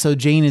Jane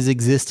is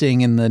existing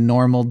in the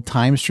normal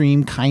time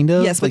stream, kind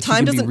of. Yes, but like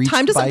time doesn't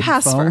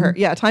pass for her.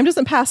 Yeah, time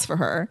doesn't pass for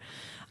her.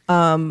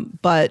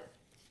 But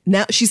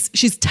now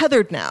she's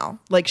tethered now.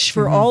 Like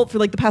for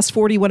like the past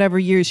 40 whatever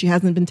years, she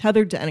hasn't been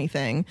tethered to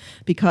anything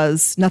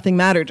because nothing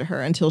mattered to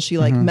her until she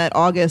like met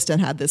August and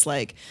had this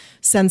like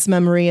sense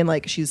memory, and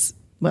like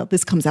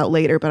this comes out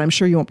later, but I'm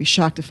sure you won't be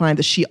shocked to find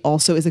that she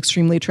also is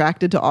extremely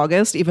attracted to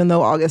August, even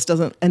though August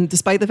doesn't. And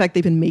despite the fact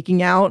they've been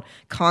making out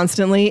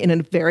constantly in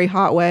a very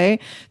hot way,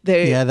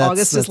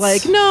 August is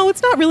like, no,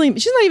 it's not really.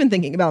 She's not even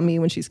thinking about me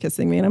when she's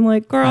kissing me. And I'm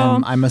like,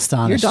 girl, I'm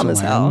astonished. You're dumb as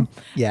hell.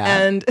 Yeah.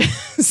 And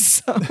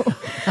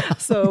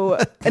so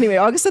anyway,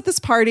 August at this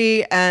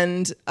party,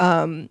 and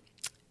the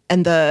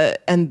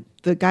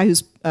guy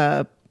who's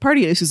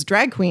who's a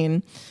drag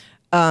queen.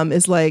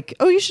 Is like,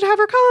 oh, you should have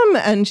her come.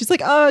 And she's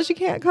like, oh, she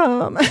can't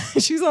come.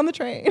 She's on the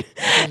train.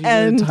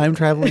 And time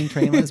traveling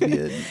train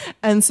lesbian.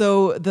 And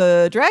so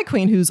the drag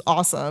queen, who's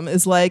awesome,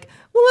 is like,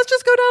 well, let's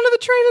just go down to the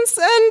train and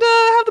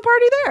have the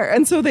party there.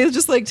 And so they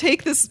just like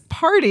take this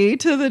party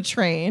to the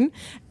train,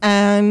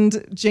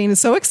 and Jane is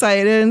so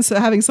excited and so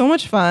having so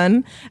much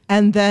fun.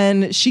 And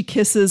then she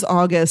kisses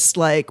August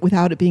like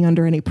without it being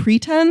under any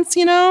pretense,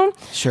 you know?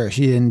 Sure.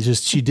 She didn't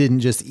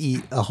just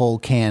eat a whole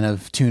can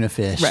of tuna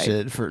fish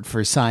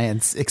for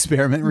science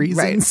experiment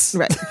reasons.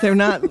 Right. They're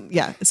not.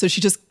 Yeah. So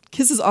she just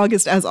kisses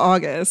August as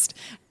August,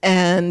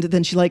 and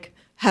then she like.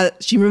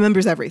 She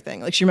remembers everything.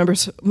 Like she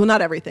remembers, well,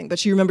 not everything, but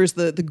she remembers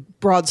the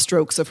broad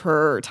strokes of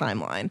her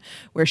timeline,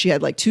 where she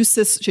had like she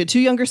had two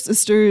younger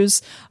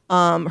sisters.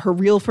 Her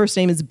real first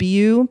name is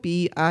Biyu,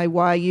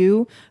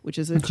 Biyu, which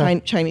is a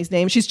Chinese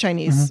name. She's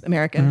Chinese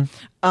American.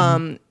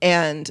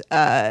 And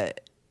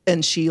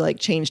she like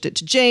changed it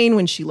to Jane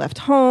when she left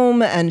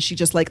home. And she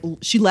just like,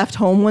 she left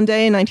home one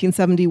day in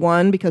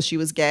 1971 because she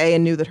was gay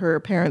and knew that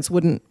her parents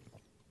wouldn't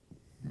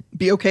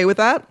be okay with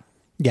that.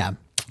 Yeah.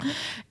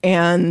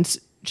 And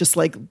just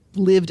like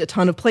lived a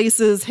ton of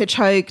places,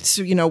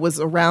 hitchhiked, you know, was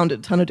around a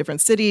ton of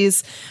different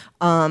cities.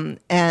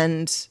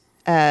 And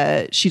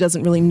she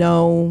doesn't really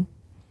know.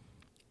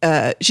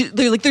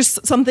 There's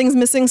some things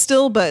missing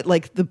still, but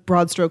like the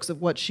broad strokes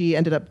of what she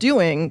ended up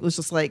doing was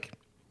just like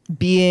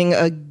being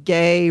a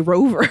gay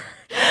rover,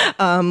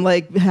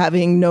 like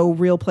having no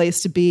real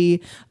place to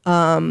be,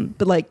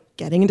 but like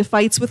getting into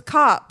fights with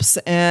cops,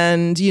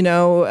 and you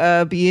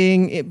know,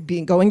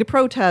 going to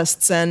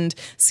protests and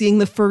seeing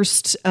the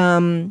first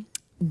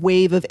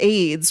wave of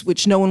AIDS,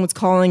 which no one was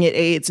calling it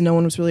AIDS. No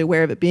one was really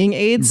aware of it being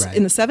AIDS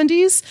in the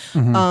 70s.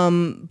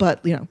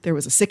 But you know, there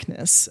was a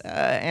sickness,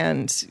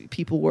 and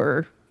people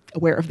were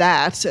aware of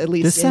that, at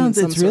least.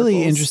 It's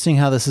really interesting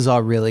how this is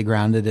all really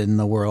grounded in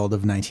the world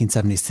of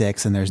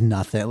 1976, and there's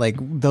nothing like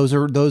those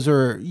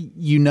are,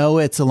 you know,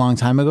 it's a long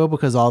time ago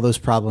because all those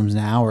problems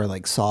now are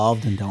like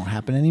solved and don't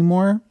happen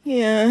anymore.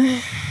 Yeah,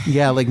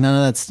 like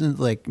none of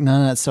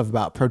that stuff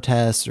about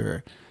protests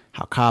or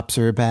how cops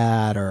are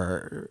bad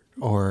or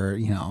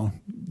you know,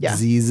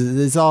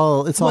 diseases. It's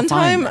all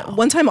fine now.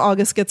 One time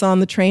August gets on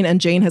the train and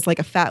Jane has like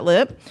a fat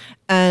lip,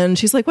 and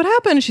she's like, what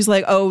happened? She's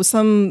like, oh,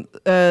 some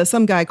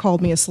guy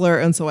called me a slur,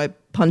 and so I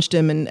punched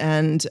him,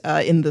 and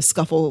in the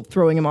scuffle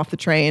throwing him off the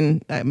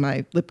train,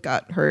 my lip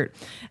got hurt.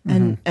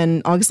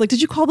 And August like,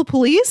 did you call the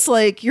police?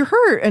 Like, you're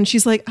hurt. And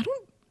she's like,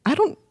 I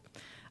don't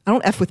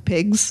F with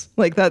pigs.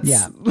 Like that's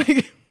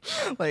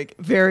like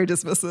very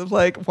dismissive.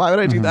 Like, why would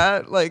I do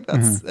that? Like,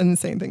 that's an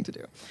insane thing to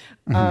do.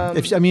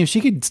 If she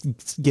could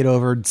get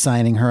over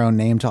signing her own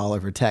name to all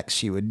of her texts,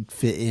 she would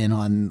fit in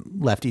on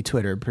lefty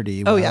Twitter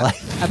pretty well. Oh yeah,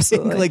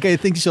 absolutely. Like, I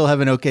think she'll have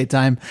an okay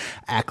time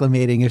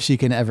acclimating if she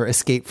can ever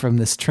escape from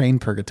this train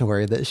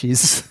purgatory that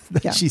she's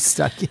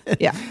stuck in.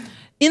 Yeah.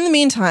 In the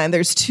meantime,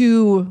 there's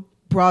two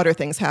broader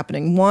things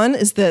happening. One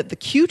is that the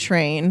Q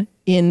train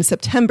in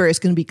September is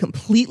going to be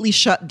completely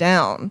shut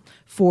down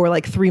for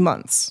like 3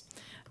 months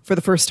for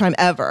the first time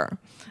ever.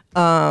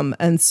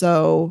 And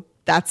so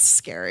that's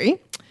scary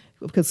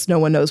because no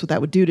one knows what that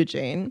would do to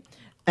Jane.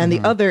 And the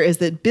other is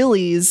that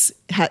Billy's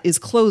is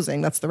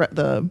closing. That's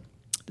the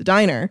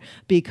diner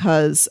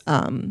because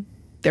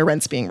their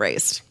rent's being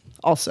raised.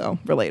 Also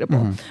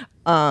relatable.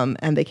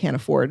 And they can't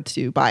afford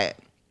to buy it.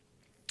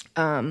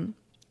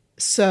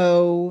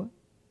 So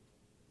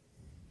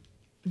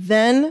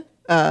then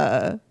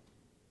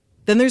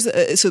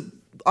there's so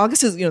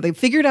August is, they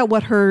figured out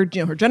what her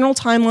general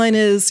timeline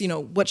is,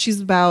 what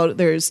she's about.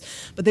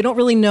 But they don't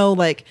really know,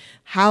 like,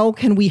 how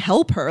can we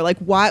help her? Like,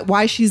 why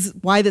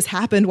this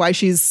happened, why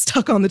she's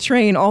stuck on the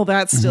train. All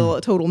that's still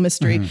a total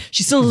mystery.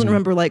 She still doesn't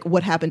remember like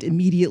what happened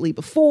immediately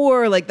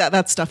before. Like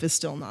that stuff is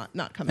still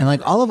not coming. And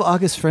like all of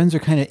August's friends are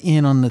kind of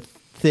in on the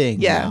thing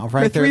now,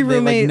 right? Her three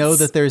roommates, they like know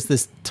that there's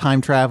this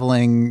time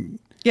traveling.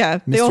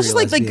 Yeah, they also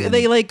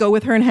they go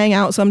with her and hang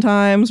out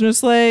sometimes.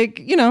 Just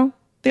like,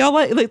 they all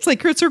it's like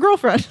Kurt's her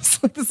girlfriend.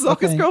 It's like, this is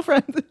August's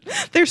girlfriend.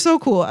 They're so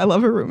cool. I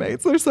love her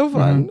roommates. They're so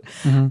fun.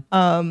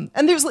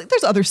 And there's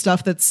other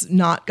stuff that's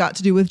not got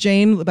to do with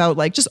Jane about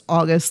like just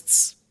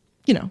August's,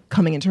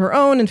 coming into her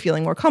own and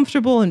feeling more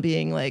comfortable and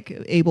being like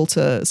able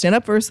to stand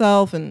up for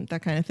herself and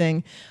that kind of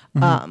thing.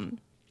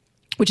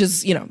 Which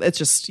is, it's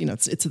just,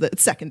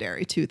 it's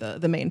secondary to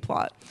the main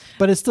plot.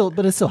 But it's still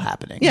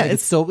happening. Yeah, like,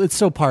 it's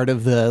still part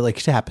of the like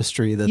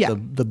tapestry that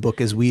the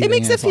book is weaving. It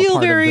makes it feel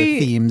very of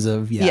the themes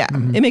of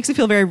It makes it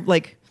feel very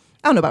like,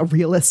 I don't know about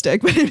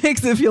realistic, but it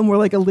makes it feel more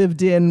like a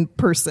lived in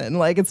person.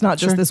 Like it's not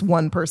just this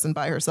one person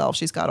by herself.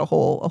 She's got a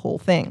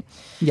whole thing.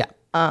 Yeah.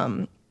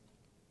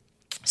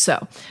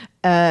 So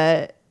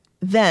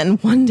then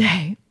one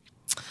day,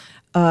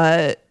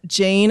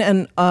 Jane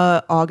and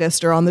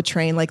August are on the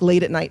train like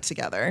late at night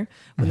together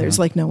when there's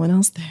like no one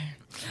else there.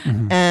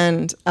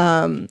 And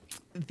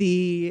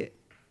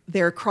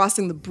they're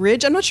crossing the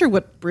bridge. I'm not sure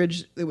what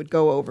bridge they would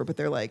go over, but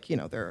they're like,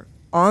 they're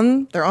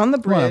on the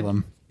bridge. One of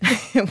them.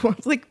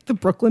 It's like the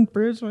Brooklyn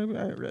Bridge.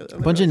 A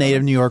bunch of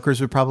native New Yorkers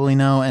would probably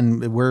know,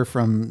 and we're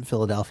from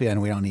Philadelphia,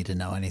 and we don't need to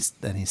know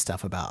any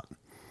stuff about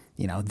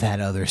that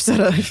other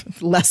city.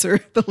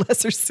 The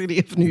lesser city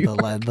of New York.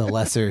 The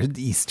lesser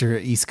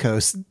East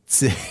Coast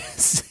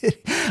city.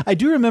 I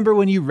do remember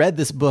when you read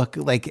this book,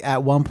 like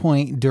at one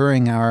point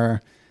during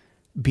our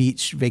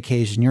beach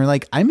vacation, you're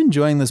like, I'm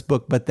enjoying this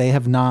book, but they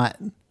have not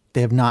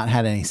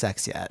had any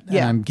sex yet.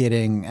 Yeah.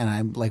 And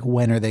I'm like,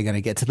 when are they going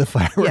to get to the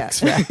fireworks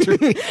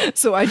factory?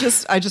 So I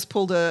just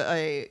pulled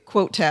a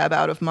quote tab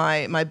out of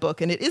my book,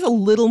 and it is a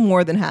little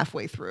more than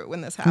halfway through when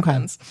this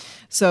happens. Okay.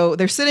 So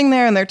they're sitting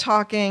there and they're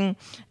talking,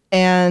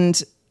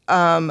 and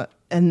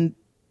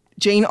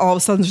Jane all of a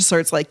sudden just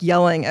starts like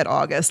yelling at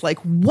August, like,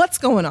 what's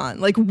going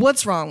on? Like,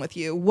 what's wrong with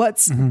you?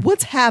 What's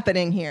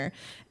happening here?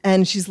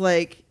 And she's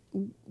like,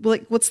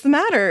 what's the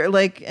matter?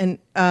 Like, and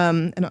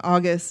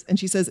August, and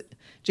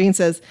Jane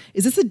says,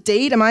 is this a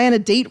date? Am I on a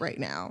date right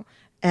now?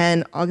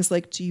 And August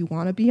like, do you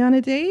want to be on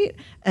a date?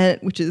 And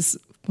which is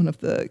one of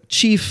the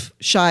chief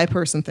shy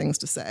person things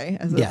to say.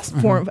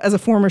 As a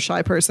former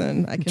shy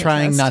person, I can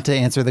trying attest. not to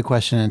answer the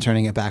question and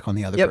turning it back on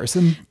the other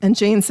person. And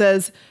Jane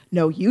says,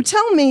 no, you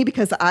tell me,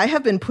 because I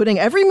have been putting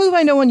every move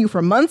I know on you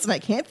for months and I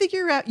can't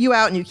figure you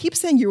out. And you keep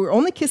saying you were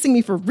only kissing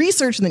me for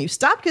research, and then you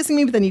stopped kissing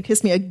me, but then you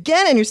kiss me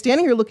again, and you're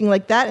standing here looking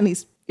like that,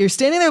 and you're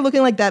standing there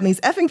looking like that in these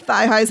effing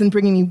thigh highs and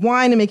bringing me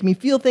wine and making me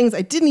feel things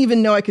I didn't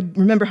even know I could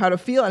remember how to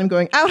feel, and I'm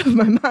going out of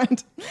my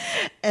mind.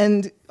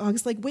 And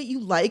August's like, wait,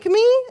 you like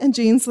me? And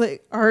Jane's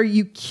like, are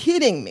you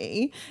kidding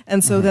me?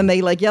 And so then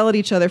they like yell at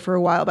each other for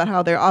a while about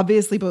how they're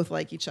obviously both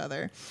like each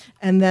other.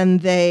 And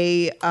then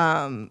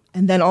and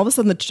then all of a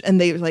sudden,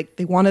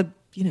 they want to,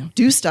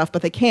 do stuff,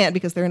 but they can't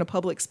because they're in a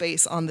public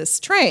space on this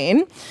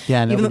train.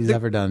 Yeah, nobody's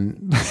ever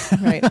done.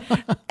 Right.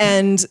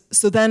 And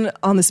so then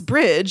on this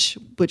bridge,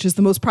 which is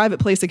the most private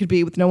place it could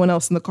be with no one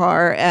else in the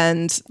car,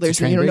 and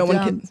there's no one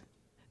can.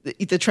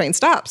 The train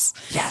stops.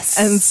 Yes.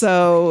 And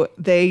so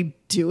they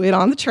do it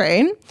on the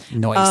train.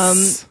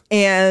 Nice.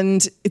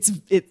 And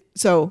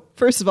so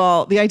first of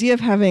all, the idea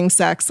of having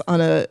sex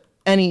on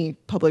any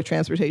public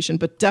transportation,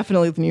 but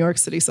definitely the New York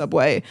City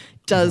subway,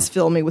 does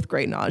fill me with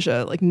great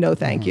nausea. Like, no,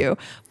 thank you.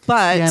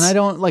 But and I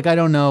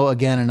don't know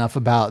again enough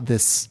about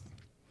this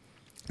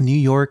New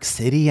York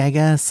City, I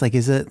guess. Like,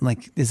 is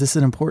this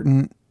an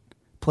important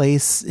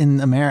place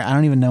in America? I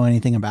don't even know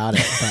anything about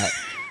it, but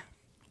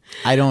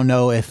I don't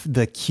know if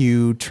the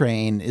Q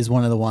train is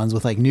one of the ones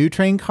with like new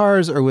train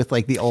cars or with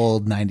like the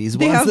old 90s ones.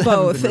 They have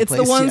both. It's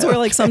the ones where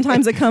like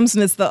sometimes it comes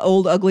and it's the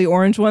old ugly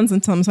orange ones,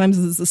 and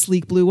sometimes it's the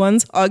sleek blue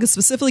ones. August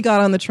specifically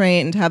got on the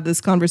train to have this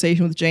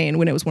conversation with Jane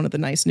when it was one of the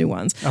nice new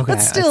ones. Okay, but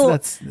still,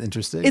 that's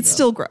interesting. It's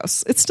still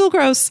gross. It's still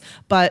gross,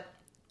 but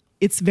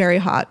it's very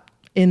hot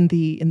in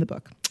the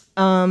book.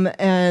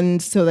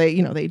 And so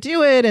they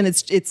do it, and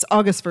it's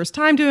August's first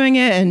time doing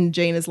it, and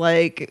Jane is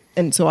like,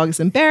 and so August's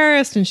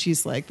embarrassed, and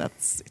she's like,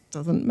 it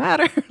doesn't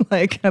matter.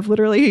 Like, I've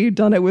literally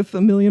done it with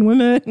a million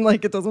women.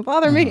 Like, it doesn't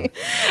bother me.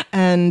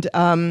 And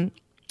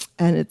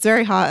it's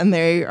very hot, and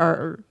they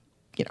are,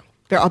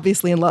 they're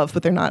obviously in love,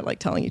 but they're not like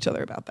telling each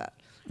other about that.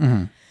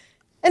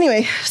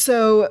 Anyway,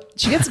 so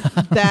she gets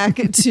back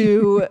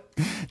to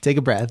take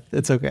a breath.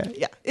 It's okay.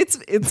 Yeah, it's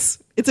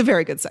a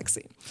very good sex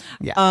scene.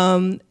 Yeah.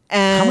 And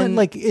how much,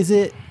 like, does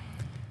it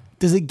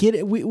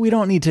get? We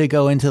don't need to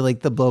go into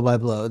like the blow by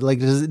blow. Like,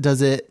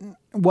 does it?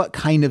 What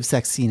kind of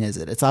sex scene is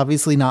it? It's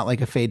obviously not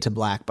like a fade to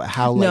black, but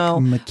how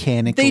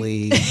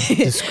mechanically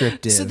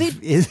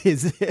descriptive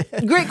is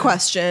it? Great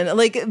question.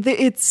 Like,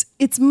 it's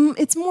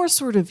more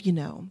sort of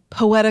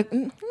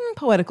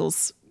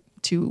poeticals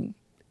to.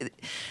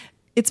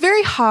 It's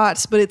very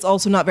hot, but it's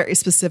also not very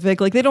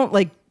specific. Like, they don't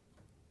like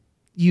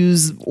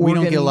use organ we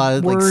don't get a lot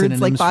of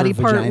words like body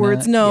part vagina.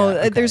 words. No, yeah,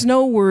 okay. There's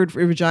no word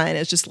for vagina.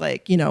 It's just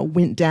like,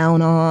 went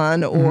down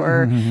on,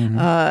 or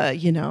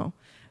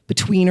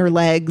between her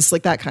legs,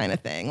 like that kind of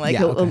thing. Like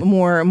a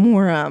more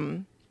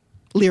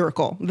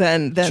lyrical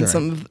than sure.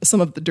 some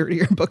of the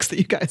dirtier books that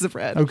you guys have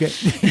read. Okay.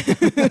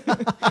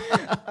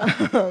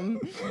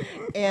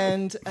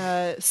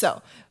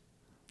 So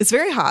it's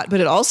very hot, but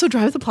it also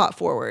drives the plot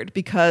forward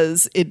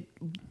because it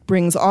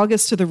brings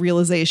August to the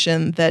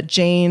realization that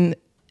Jane,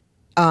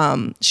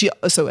 the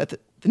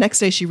next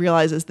day she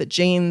realizes that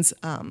Jane's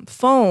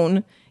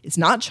phone is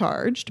not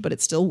charged, but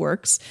it still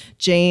works.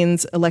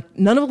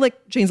 None of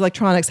Jane's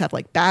electronics have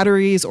like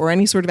batteries or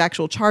any sort of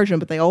actual charge in them,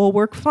 but they all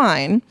work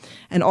fine.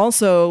 And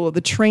also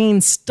the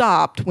train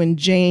stopped when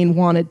Jane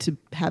wanted to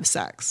have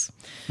sex.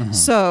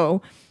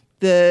 So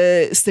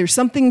there's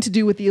something to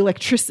do with the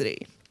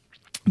electricity.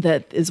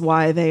 That is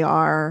why they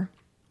are,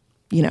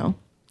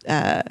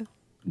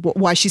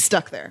 why she's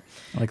stuck there.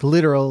 Like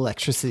literal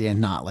electricity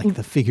and not like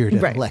the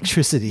figurative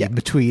electricity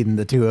between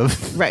the two of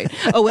them. Right.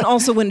 Oh, and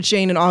also when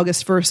Jane and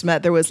August first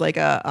met, there was like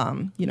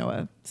a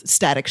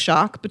static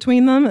shock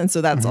between them. And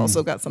so that's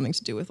also got something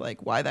to do with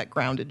like why that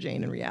grounded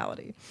Jane in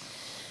reality.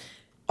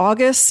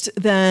 August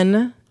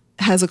then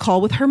has a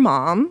call with her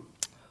mom,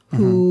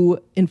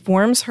 who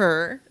informs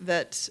her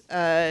that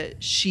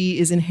she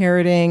is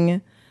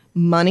inheriting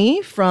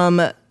money from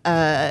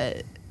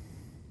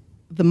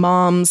the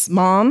mom's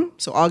mom,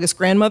 so August's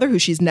grandmother, who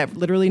she's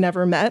literally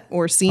never met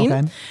or seen.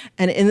 Okay.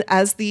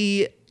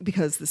 And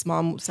because this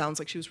mom sounds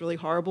like she was really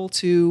horrible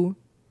to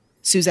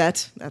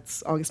Suzette,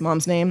 that's August's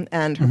mom's name,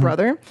 and her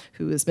brother,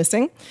 who is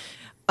missing.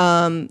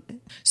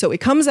 So it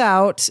comes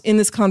out in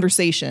this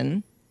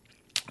conversation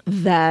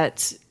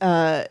that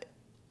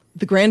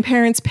the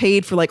grandparents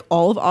paid for like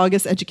all of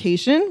August's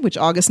education, which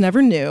August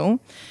never knew.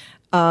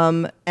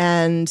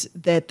 And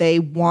that they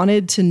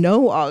wanted to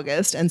know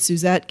August, and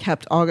Suzette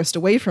kept August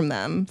away from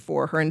them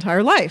for her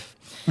entire life.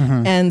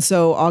 And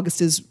so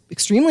August is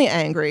extremely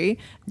angry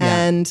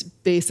and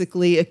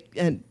basically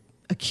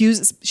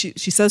accuses,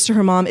 she says to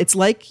her mom, it's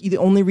like the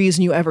only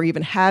reason you ever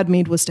even had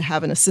me was to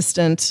have an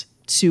assistant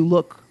to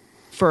look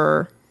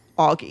for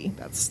Augie.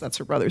 That's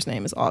her brother's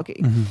name is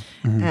Augie.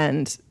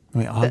 And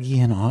wait, Augie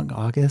and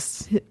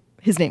August?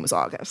 His name was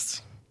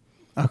August.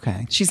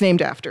 Okay. She's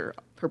named after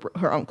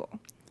her uncle.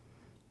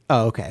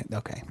 Oh, okay.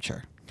 Okay,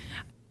 sure.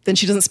 Then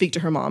she doesn't speak to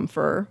her mom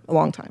for a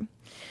long time,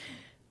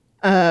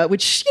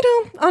 which,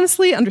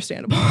 honestly,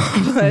 understandable.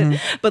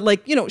 But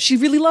like, she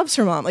really loves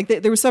her mom. Like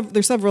there's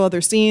several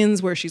other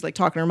scenes where she's like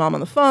talking to her mom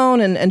on the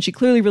phone, and she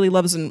clearly really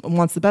loves and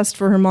wants the best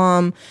for her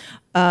mom.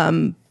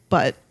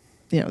 But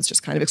it's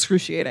just kind of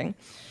excruciating.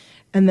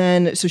 And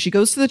then, so she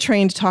goes to the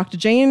train to talk to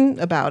Jane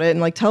about it and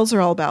like tells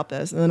her all about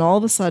this. And then all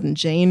of a sudden,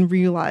 Jane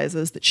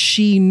realizes that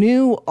she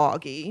knew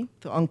Augie,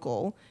 the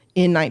uncle,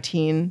 in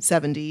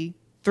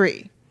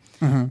 1973.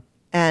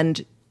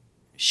 And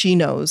she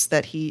knows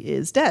that he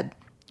is dead.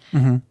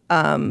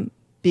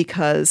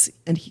 Because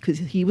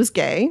he was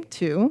gay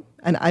too.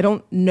 And I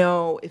don't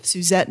know if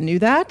Suzette knew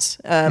that.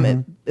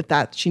 If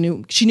that she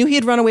knew he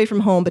had run away from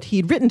home, but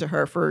he'd written to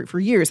her for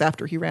years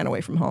after he ran away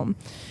from home.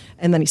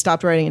 And then he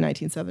stopped writing in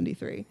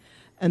 1973.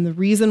 And the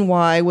reason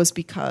why was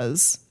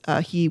because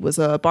he was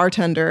a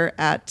bartender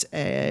at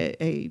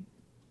a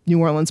New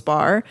Orleans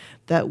bar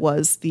that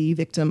was the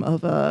victim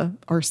of a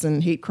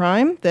arson hate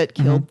crime that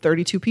killed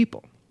 32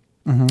 people.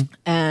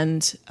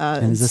 And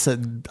is this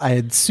I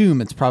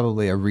assume it's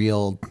probably a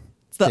real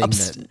thing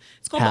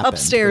it's called the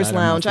Upstairs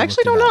Lounge. I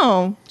actually don't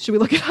know. Should we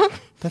look it up?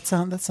 That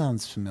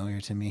sounds familiar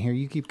to me. Here,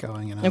 you keep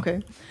going.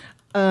 Okay.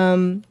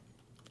 And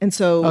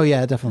so... Oh,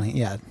 yeah, definitely.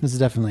 Yeah, this is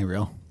definitely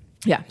real.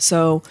 Yeah,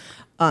 so...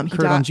 he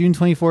occurred on June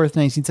 24th,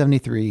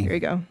 1973. Here you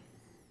go.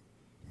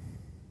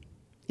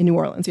 In New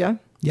Orleans, yeah?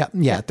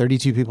 Yeah.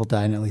 32 people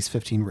died and at least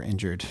 15 were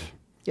injured.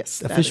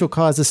 Yes. Official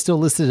cause is still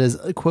listed as,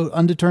 quote,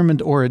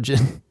 undetermined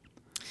origin.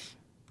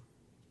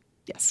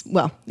 Yes.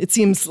 Well, it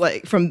seems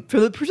like, from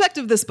the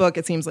perspective of this book,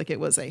 it seems like it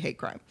was a hate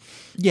crime.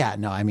 Yeah,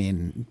 no, I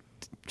mean,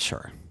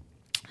 sure.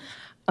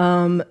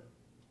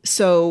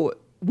 So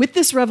with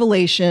this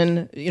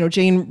revelation,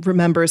 Jane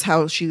remembers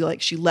how she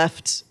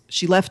left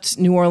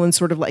New Orleans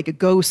sort of like a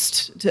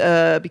ghost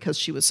because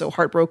she was so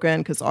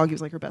heartbroken because Augie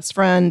was like her best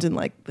friend and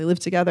like they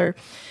lived together.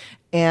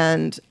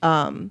 And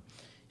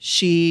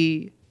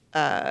she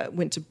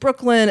went to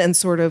Brooklyn and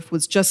sort of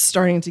was just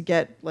starting to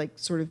get like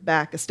sort of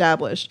back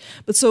established.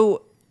 But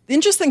so the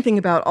interesting thing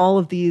about all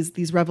of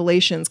these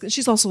revelations, because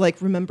she's also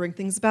like remembering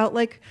things about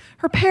like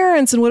her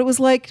parents and what it was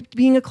like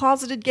being a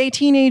closeted gay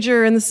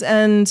teenager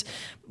and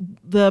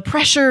the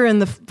pressure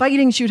and the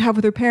fighting she would have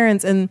with her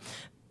parents. And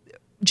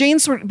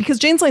because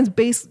Jane's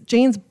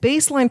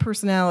baseline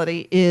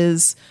personality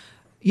is,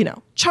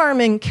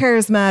 charming,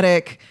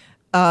 charismatic,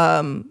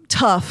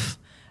 tough,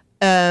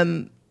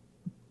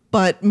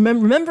 but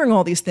remembering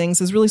all these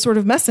things is really sort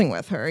of messing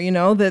with her,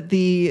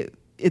 that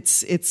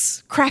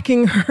it's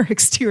cracking her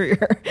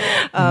exterior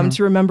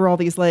to remember all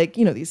these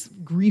these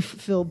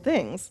grief-filled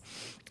things.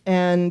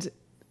 And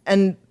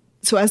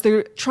so as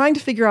they're trying to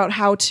figure out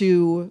how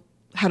to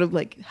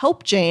like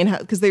help Jane,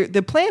 because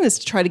the plan is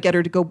to try to get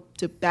her to go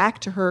back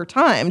to her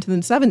time, to the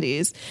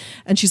 70s.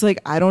 And she's like,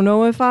 I don't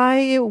know if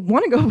I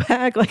want to go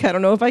back. Like, I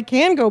don't know if I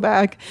can go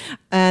back.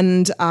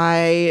 And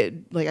I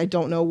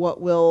don't know what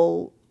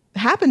will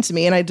happen to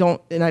me. And I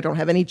don't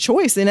have any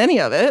choice in any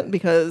of it,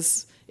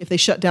 because if they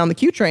shut down the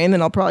Q train,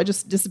 then I'll probably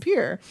just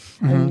disappear.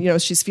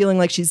 And, she's feeling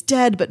like she's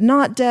dead, but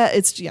not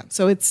dead.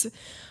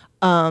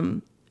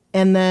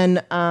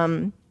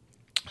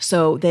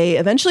 So they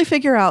eventually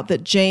figure out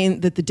that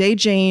the day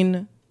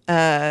Jane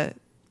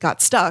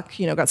got stuck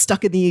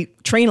in the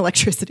train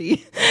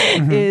electricity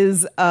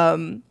is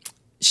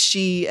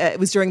it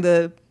was during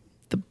the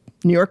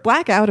New York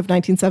blackout of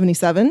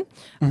 1977.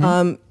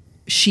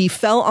 She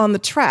fell on the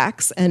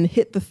tracks and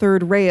hit the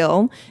third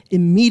rail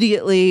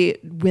immediately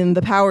when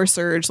the power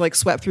surge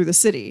swept through the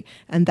city,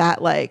 and that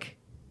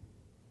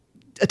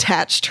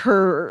attached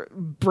her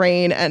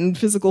brain and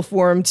physical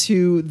form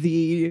to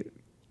the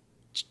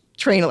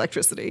train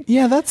electricity.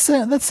 Yeah, that's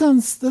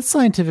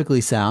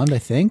scientifically sound, I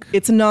think.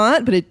 It's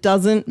not, but it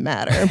doesn't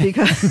matter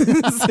because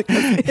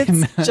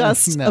it's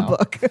just a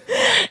book.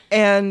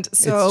 And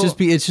so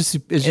it's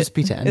just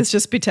pretend. It's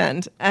just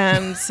pretend.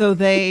 And so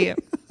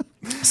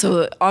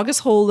so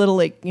August's whole little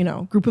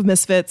group of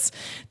misfits,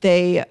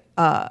 they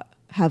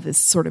have this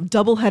sort of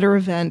doubleheader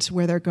event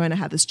where they're going to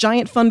have this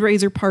giant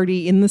fundraiser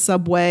party in the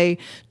subway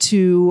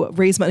to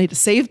raise money to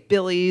save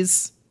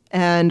Billy's,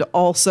 and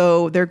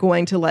also they're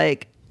going to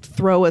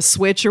throw a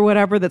switch or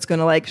whatever that's going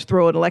to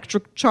throw an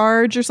electric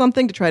charge or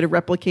something to try to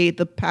replicate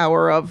the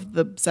power of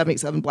the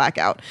 77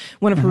 blackout.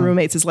 One of her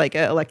roommates is an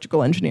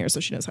electrical engineer, so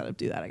she knows how to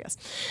do that, I guess.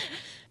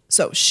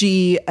 So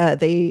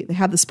they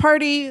have this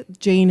party.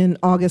 Jane and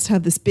August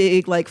have this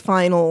big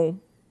final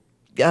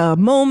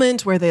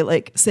moment where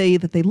they say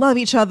that they love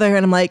each other,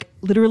 and I'm like,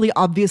 literally,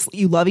 obviously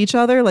you love each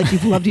other.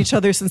 You've loved each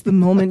other since the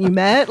moment you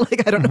met.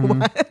 I don't know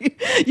why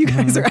you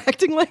guys are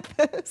acting like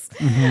this.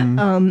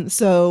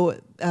 So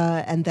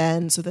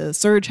the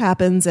surge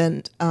happens,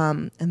 and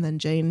then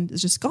Jane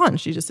is just gone.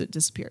 She just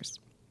disappears.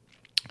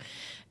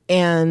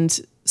 And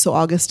so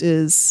August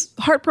is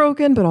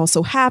heartbroken, but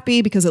also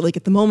happy because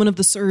at the moment of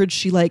the surge,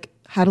 she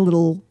had a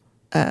little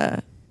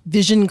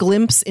vision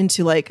glimpse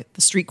into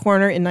the street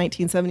corner in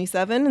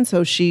 1977, and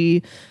so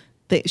she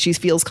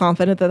feels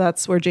confident that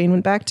that's where Jane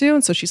went back to,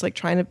 and so she's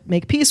trying to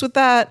make peace with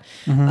that.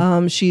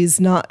 She's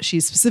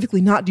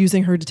specifically not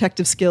using her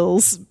detective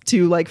skills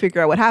to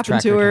figure out what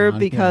happened to her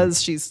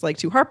because she's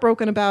too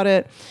heartbroken about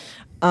it.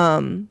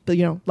 But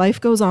life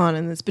goes on,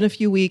 and it's been a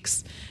few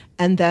weeks,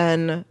 and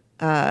then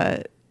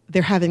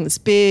they're having this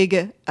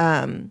big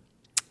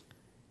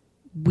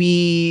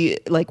we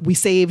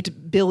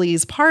saved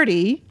Billy's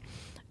party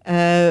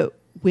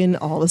when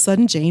all of a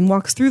sudden Jane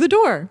walks through the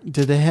door.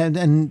 Did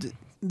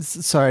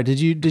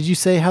you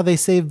say how they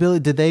saved Billy?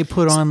 Did they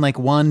put on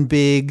one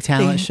big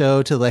talent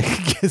show to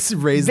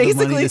raise the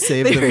money to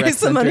save the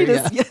rest of the money?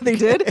 Yeah, they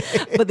did,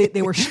 but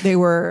they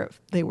were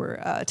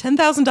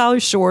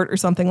 $10,000 short or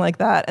something like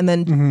that. And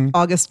then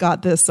August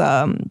got this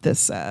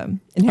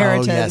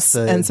inheritance,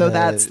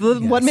 that's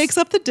what makes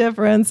up the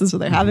difference. And so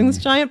they're having this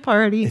giant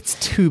party. It's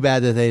too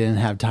bad that they didn't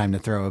have time to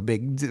throw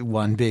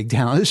one big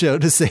talent show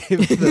to save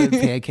the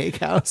pancake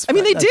house. I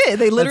mean, they did.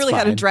 They literally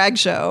had a drag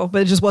show,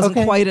 but it just wasn't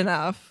quite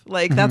enough.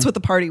 That's what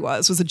the party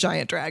was a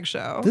giant drag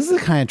show. This is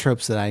the kind of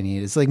tropes that I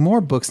need. It's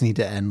more books need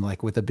to end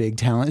with a big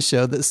talent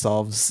show that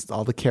solves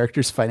all the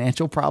characters'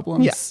 financial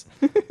problems.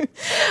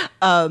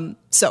 Yeah.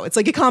 So it's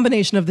a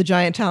combination of the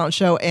giant talent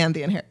show and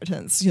the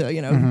inheritance, so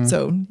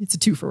it's a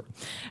twofer.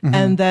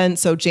 And then,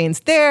 so Jane's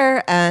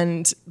there,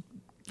 and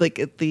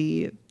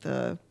the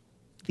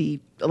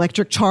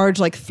electric charge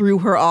threw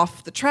her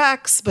off the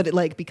tracks, but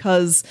it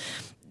because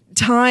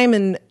time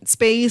and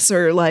space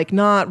are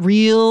not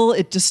real,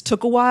 it just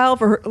took a while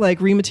for her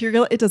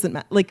rematerial. It doesn't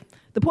matter.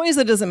 The point is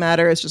that it doesn't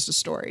matter. It's just a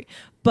story.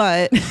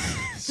 But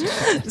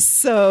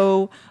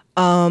so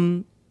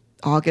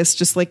August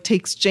just like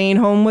takes Jane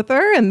home with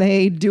her, and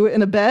they do it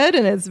in a bed,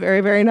 and it's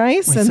very, very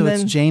nice. Wait, and so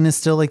then it's Jane is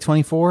still like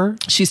 24?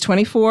 she's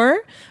 24,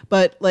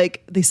 but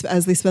like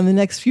as they spend the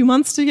next few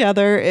months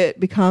together, it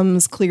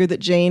becomes clear that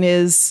Jane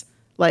is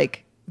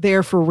like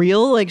there for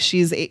real. Like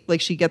she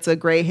gets a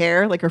gray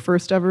hair, like her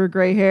first ever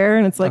gray hair,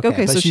 and it's like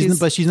okay, but so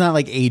she's not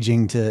like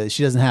aging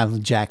she doesn't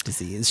have Jack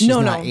disease. She's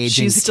not aging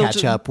she's to still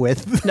catch up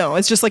with. No,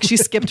 it's just like she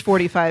skipped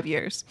 45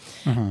 years,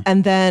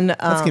 and then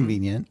That's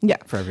convenient. yeah.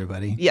 for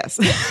everybody. Yes,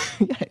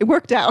 yeah, it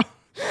worked out.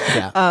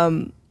 Yeah.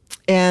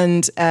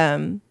 And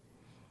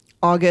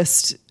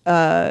August,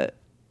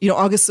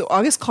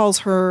 August calls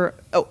her.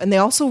 Oh, and they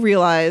also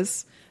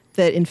realize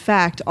that in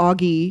fact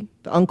Augie,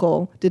 the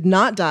uncle, did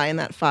not die in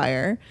that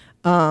fire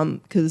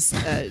because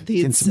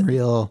he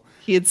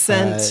had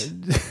sent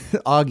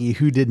Augie,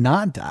 who did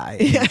not die.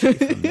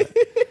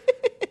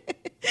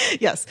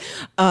 Yes.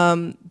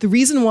 The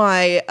reason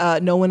why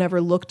no one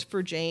ever looked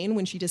for Jane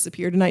when she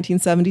disappeared in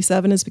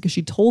 1977 is because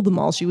she told them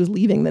all she was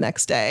leaving the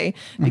next day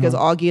because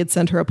Augie had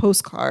sent her a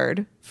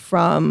postcard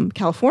from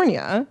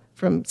California,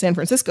 from San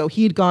Francisco.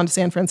 He'd gone to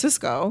San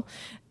Francisco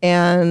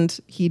and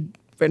he'd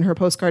written her a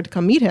postcard to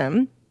come meet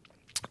him.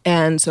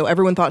 And so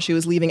everyone thought she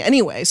was leaving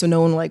anyway. So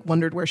no one like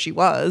wondered where she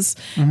was.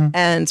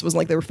 And it wasn't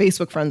like they were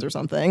Facebook friends or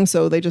something.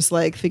 So they just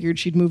like figured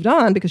she'd moved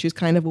on because she's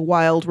kind of a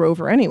wild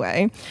rover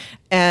anyway.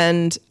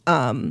 And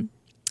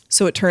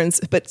so it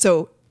turns,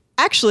 so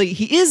actually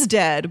he is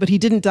dead, but he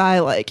didn't die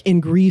like in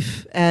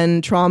grief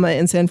and trauma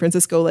in San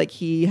Francisco. Like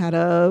he had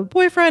a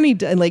boyfriend, he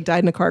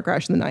died in a car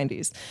crash in the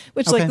 90s,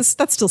 which like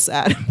that's still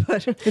sad.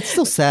 But it's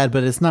still sad,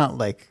 but it's not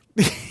like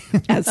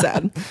as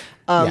sad.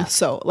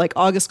 So like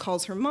August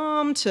calls her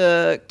mom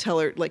to tell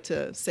her, like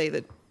to say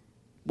that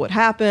what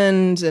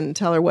happened and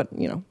tell her what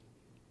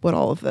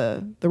all of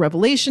the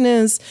revelation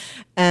is.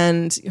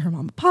 And her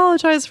mom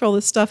apologized for all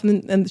this stuff.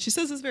 And she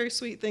says this very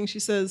sweet thing. She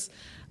says,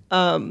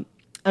 I'm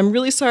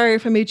really sorry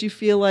if I made you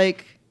feel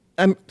like,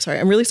 I'm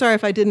really sorry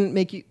if I didn't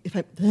make you,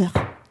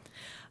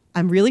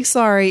 I'm really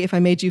sorry if I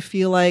made you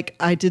feel like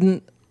I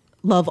didn't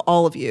love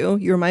all of you.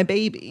 You're my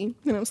baby.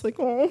 And I was like,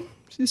 oh,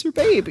 she's your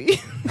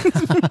baby.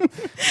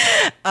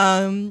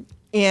 Then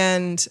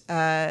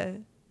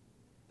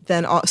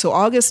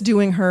August,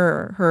 doing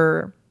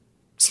her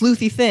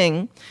sleuthy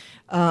thing,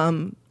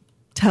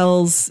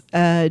 tells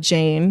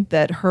Jane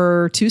that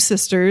her two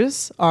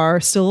sisters are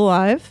still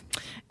alive,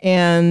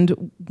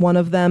 and one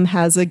of them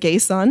has a gay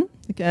son.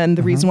 And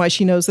the reason why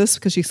she knows this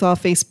because she saw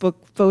Facebook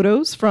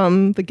photos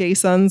from the gay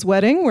son's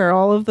wedding where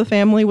all of the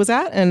family was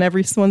at, and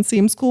everyone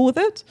seems cool with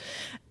it.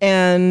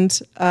 And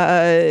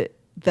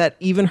that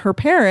even her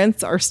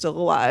parents are still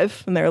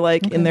alive, and they're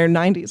like in their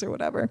 90s or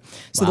whatever.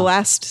 So the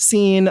last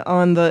scene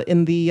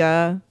in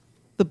the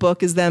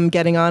book is them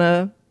getting on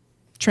a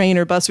train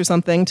or bus or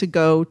something to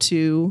go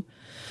to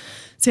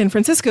San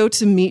Francisco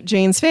to meet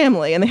Jane's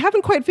family. And they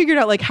haven't quite figured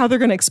out like how they're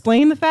going to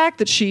explain the fact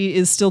that she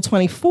is still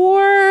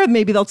 24.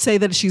 Maybe they'll say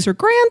that she's her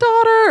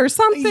granddaughter or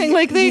something.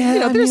 Like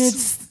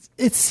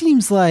it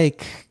seems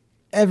like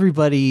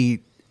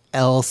everybody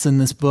else in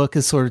this book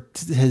is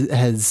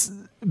has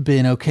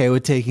been okay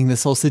with taking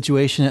this whole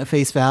situation at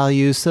face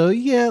value. So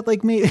yeah,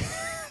 like maybe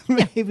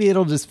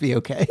it'll just be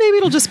okay. Maybe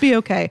it'll just be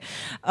okay.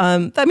 I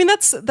mean,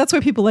 that's why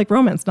people like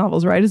romance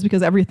novels, right? Is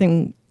because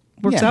everything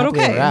works out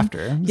okay. Ever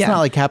after. It's not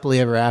like happily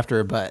ever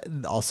after, but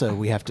also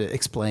we have to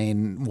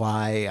explain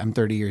why I'm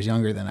 30 years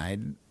younger than I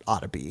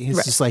ought to be.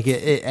 It's just like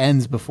it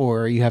ends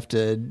before you have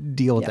to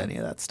deal with any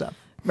of that stuff.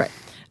 Right.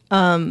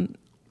 And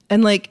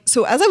like,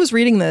 so as I was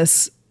reading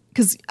this,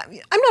 because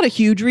I'm not a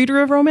huge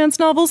reader of romance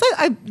novels.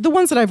 The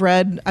ones that I've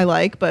read, I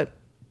like, but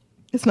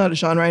it's not a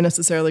genre I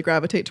necessarily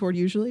gravitate toward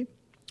usually.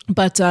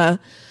 But I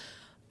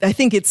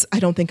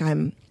don't think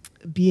I'm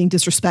being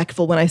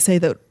disrespectful when I say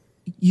that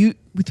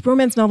with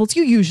romance novels,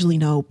 you usually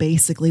know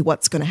basically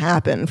what's going to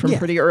happen from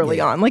pretty early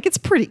on. Like it's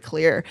pretty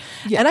clear.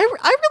 Yeah. And I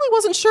really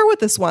wasn't sure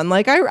with this one.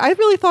 Like I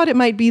really thought it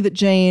might be that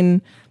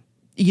Jane,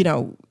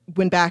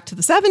 went back to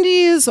the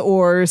 70s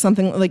or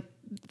something like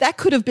that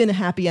could have been a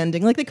happy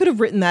ending. Like they could have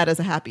written that as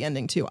a happy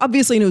ending too.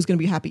 Obviously, I knew it was going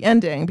to be a happy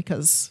ending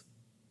because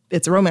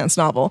it's a romance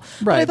novel.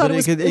 Right. But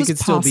I thought it could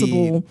still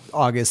be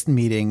August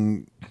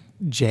meeting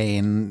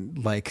Jane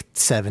like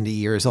 70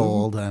 years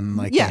old and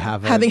like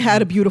having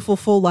had a beautiful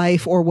full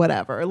life or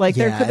whatever. Like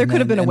there could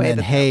have been a way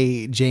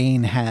that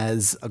Jane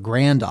has a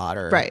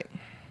granddaughter. Right.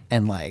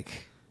 And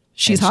like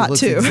she's hot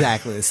looks too.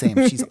 Exactly the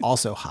same. She's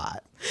also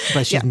hot.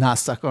 But she's not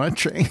stuck on a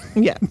train.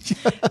 Yeah.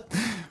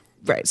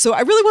 Right. So I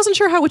really wasn't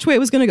sure which way it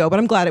was going to go, but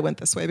I'm glad it went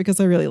this way because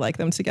I really like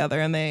them together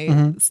and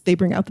they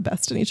bring out the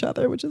best in each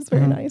other, which is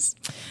very nice.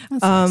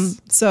 That's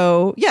nice.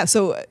 So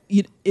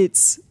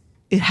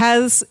it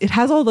has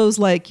all those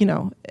like,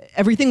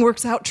 everything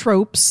works out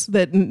tropes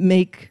that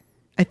make,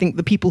 I think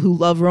the people who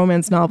love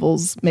romance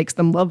novels makes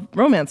them love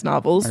romance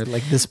novels. Or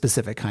like this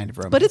specific kind of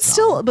romance But it's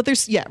novel. but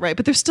there's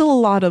still a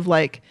lot of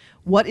like,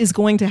 what is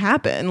going to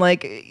happen?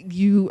 Like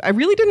I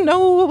really didn't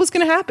know what was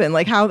going to happen.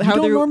 Like how you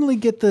don't normally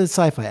get the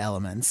sci-fi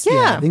elements.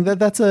 Yeah. I think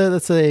that's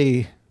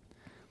a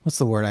what's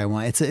the word I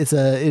want? It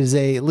is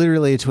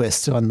literally a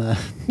twist on the.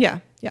 Yeah.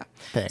 Yeah.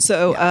 thing.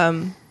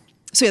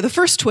 So, the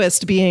first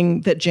twist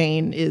being that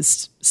Jane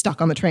is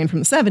stuck on the train from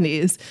the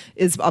 70s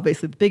is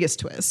obviously the biggest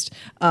twist,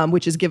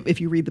 which is if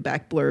you read the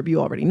back blurb, you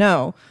already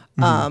know.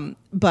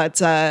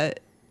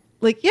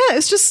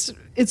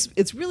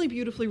 It's really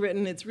beautifully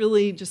written. It's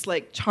really just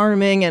like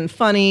charming and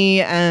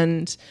funny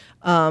and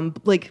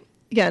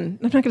again, I'm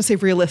not going to say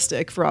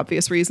realistic for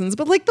obvious reasons,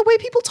 but like the way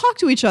people talk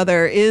to each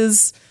other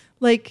is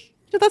like,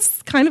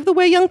 that's kind of the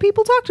way young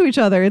people talk to each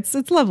other. It's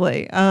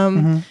lovely.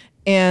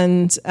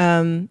 And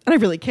I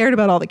really cared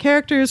about all the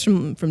characters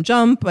from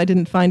Jump. I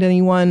didn't find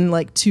anyone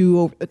like too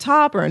over the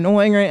top or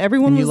annoying, or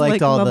everyone And you was liked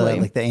like all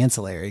lovely. the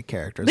ancillary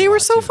characters. They a were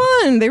lot, so too.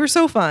 fun. They were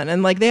so fun.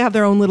 And like they have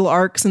their own little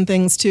arcs and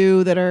things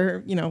too that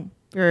are,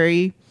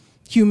 very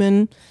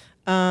human.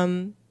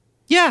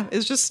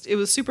 It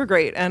was super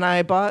great. And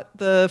I bought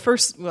her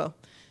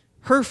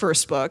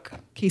first book,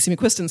 Casey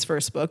McQuiston's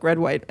first book, Red,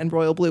 White, and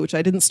Royal Blue, which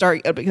I didn't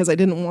start yet because I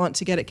didn't want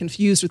to get it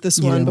confused with this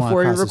You one didn't want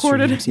before we Across the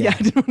recorded. Streams, yeah.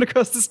 I didn't want to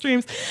cross the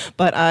streams.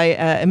 But I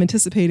am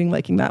anticipating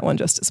liking that one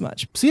just as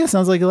much. So yeah,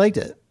 sounds like you liked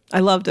it.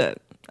 I loved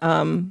it.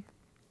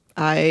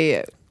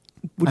 I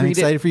would I'm read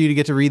excited it. for you to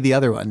get to read the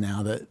other one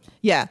now that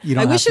Yeah. you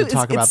don't I have wish to it was-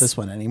 talk about it's- this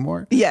one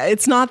anymore. Yeah,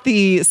 it's not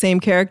the same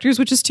characters,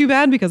 which is too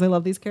bad because I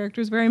love these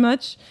characters very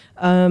much.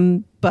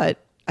 But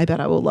I bet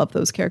I will love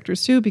those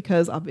characters too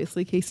because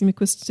obviously Casey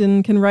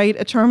McQuiston can write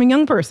a charming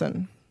young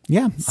person.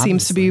 Yeah,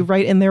 Seems to be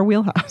right in their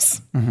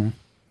wheelhouse.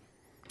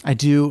 I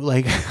do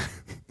like.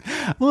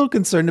 I'm a little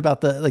concerned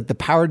about the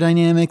power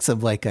dynamics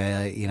of like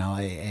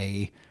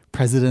a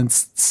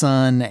president's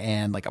son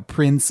and like a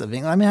prince of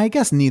England. I mean, I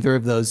guess neither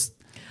of those.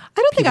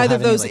 I don't think people either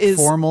have of those any, like, is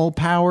formal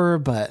power,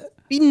 but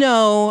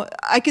no.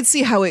 I could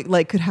see how it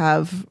like could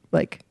have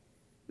like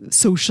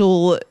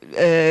social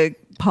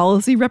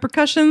policy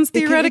repercussions it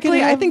could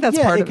theoretically. I have- think that's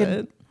yeah, part of could-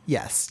 it.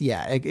 Yes,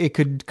 yeah, it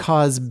could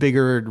cause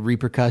bigger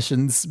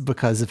repercussions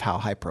because of how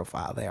high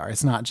profile they are.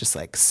 It's not just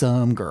like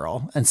some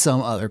girl and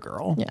some other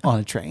girl on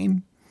a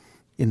train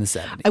in the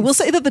 70s. I will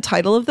say that the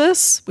title of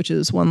this, which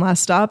is One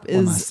Last Stop,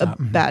 is Last Stop,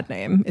 a bad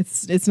name.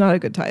 It's not a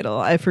good title.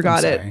 I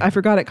forgot it. sorry. I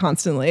forgot it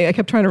constantly. I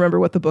kept trying to remember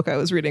what the book I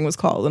was reading was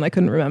called, and I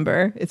couldn't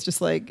remember. It's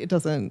just like it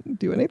doesn't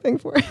do anything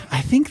for it.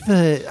 I think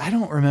I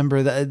don't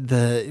remember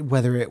the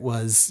whether it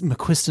was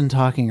McQuiston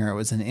talking or it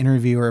was an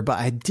interviewer, but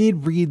I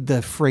did read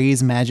the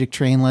phrase "magic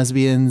train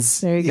lesbians"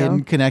 There you in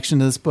go. connection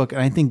to this book,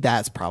 and I think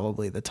that's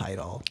probably the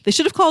title. They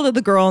should have called it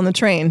The Girl on the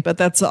Train, but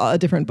that's a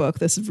different book.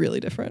 This is really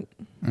different.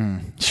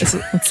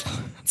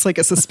 It's like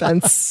a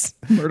suspense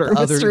murder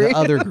mystery.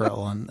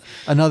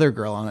 Another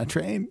girl on a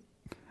train.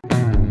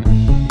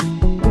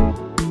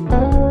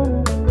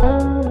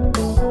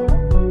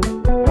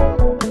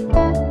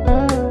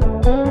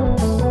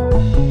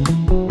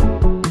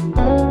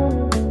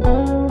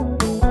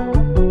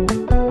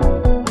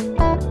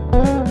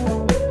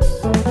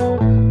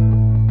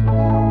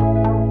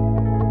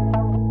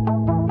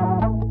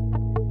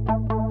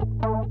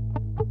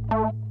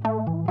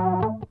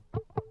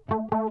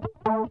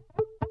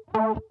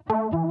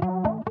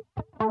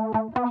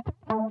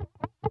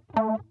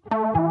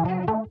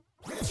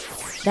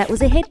 That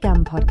was a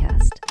HeadGum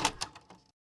podcast.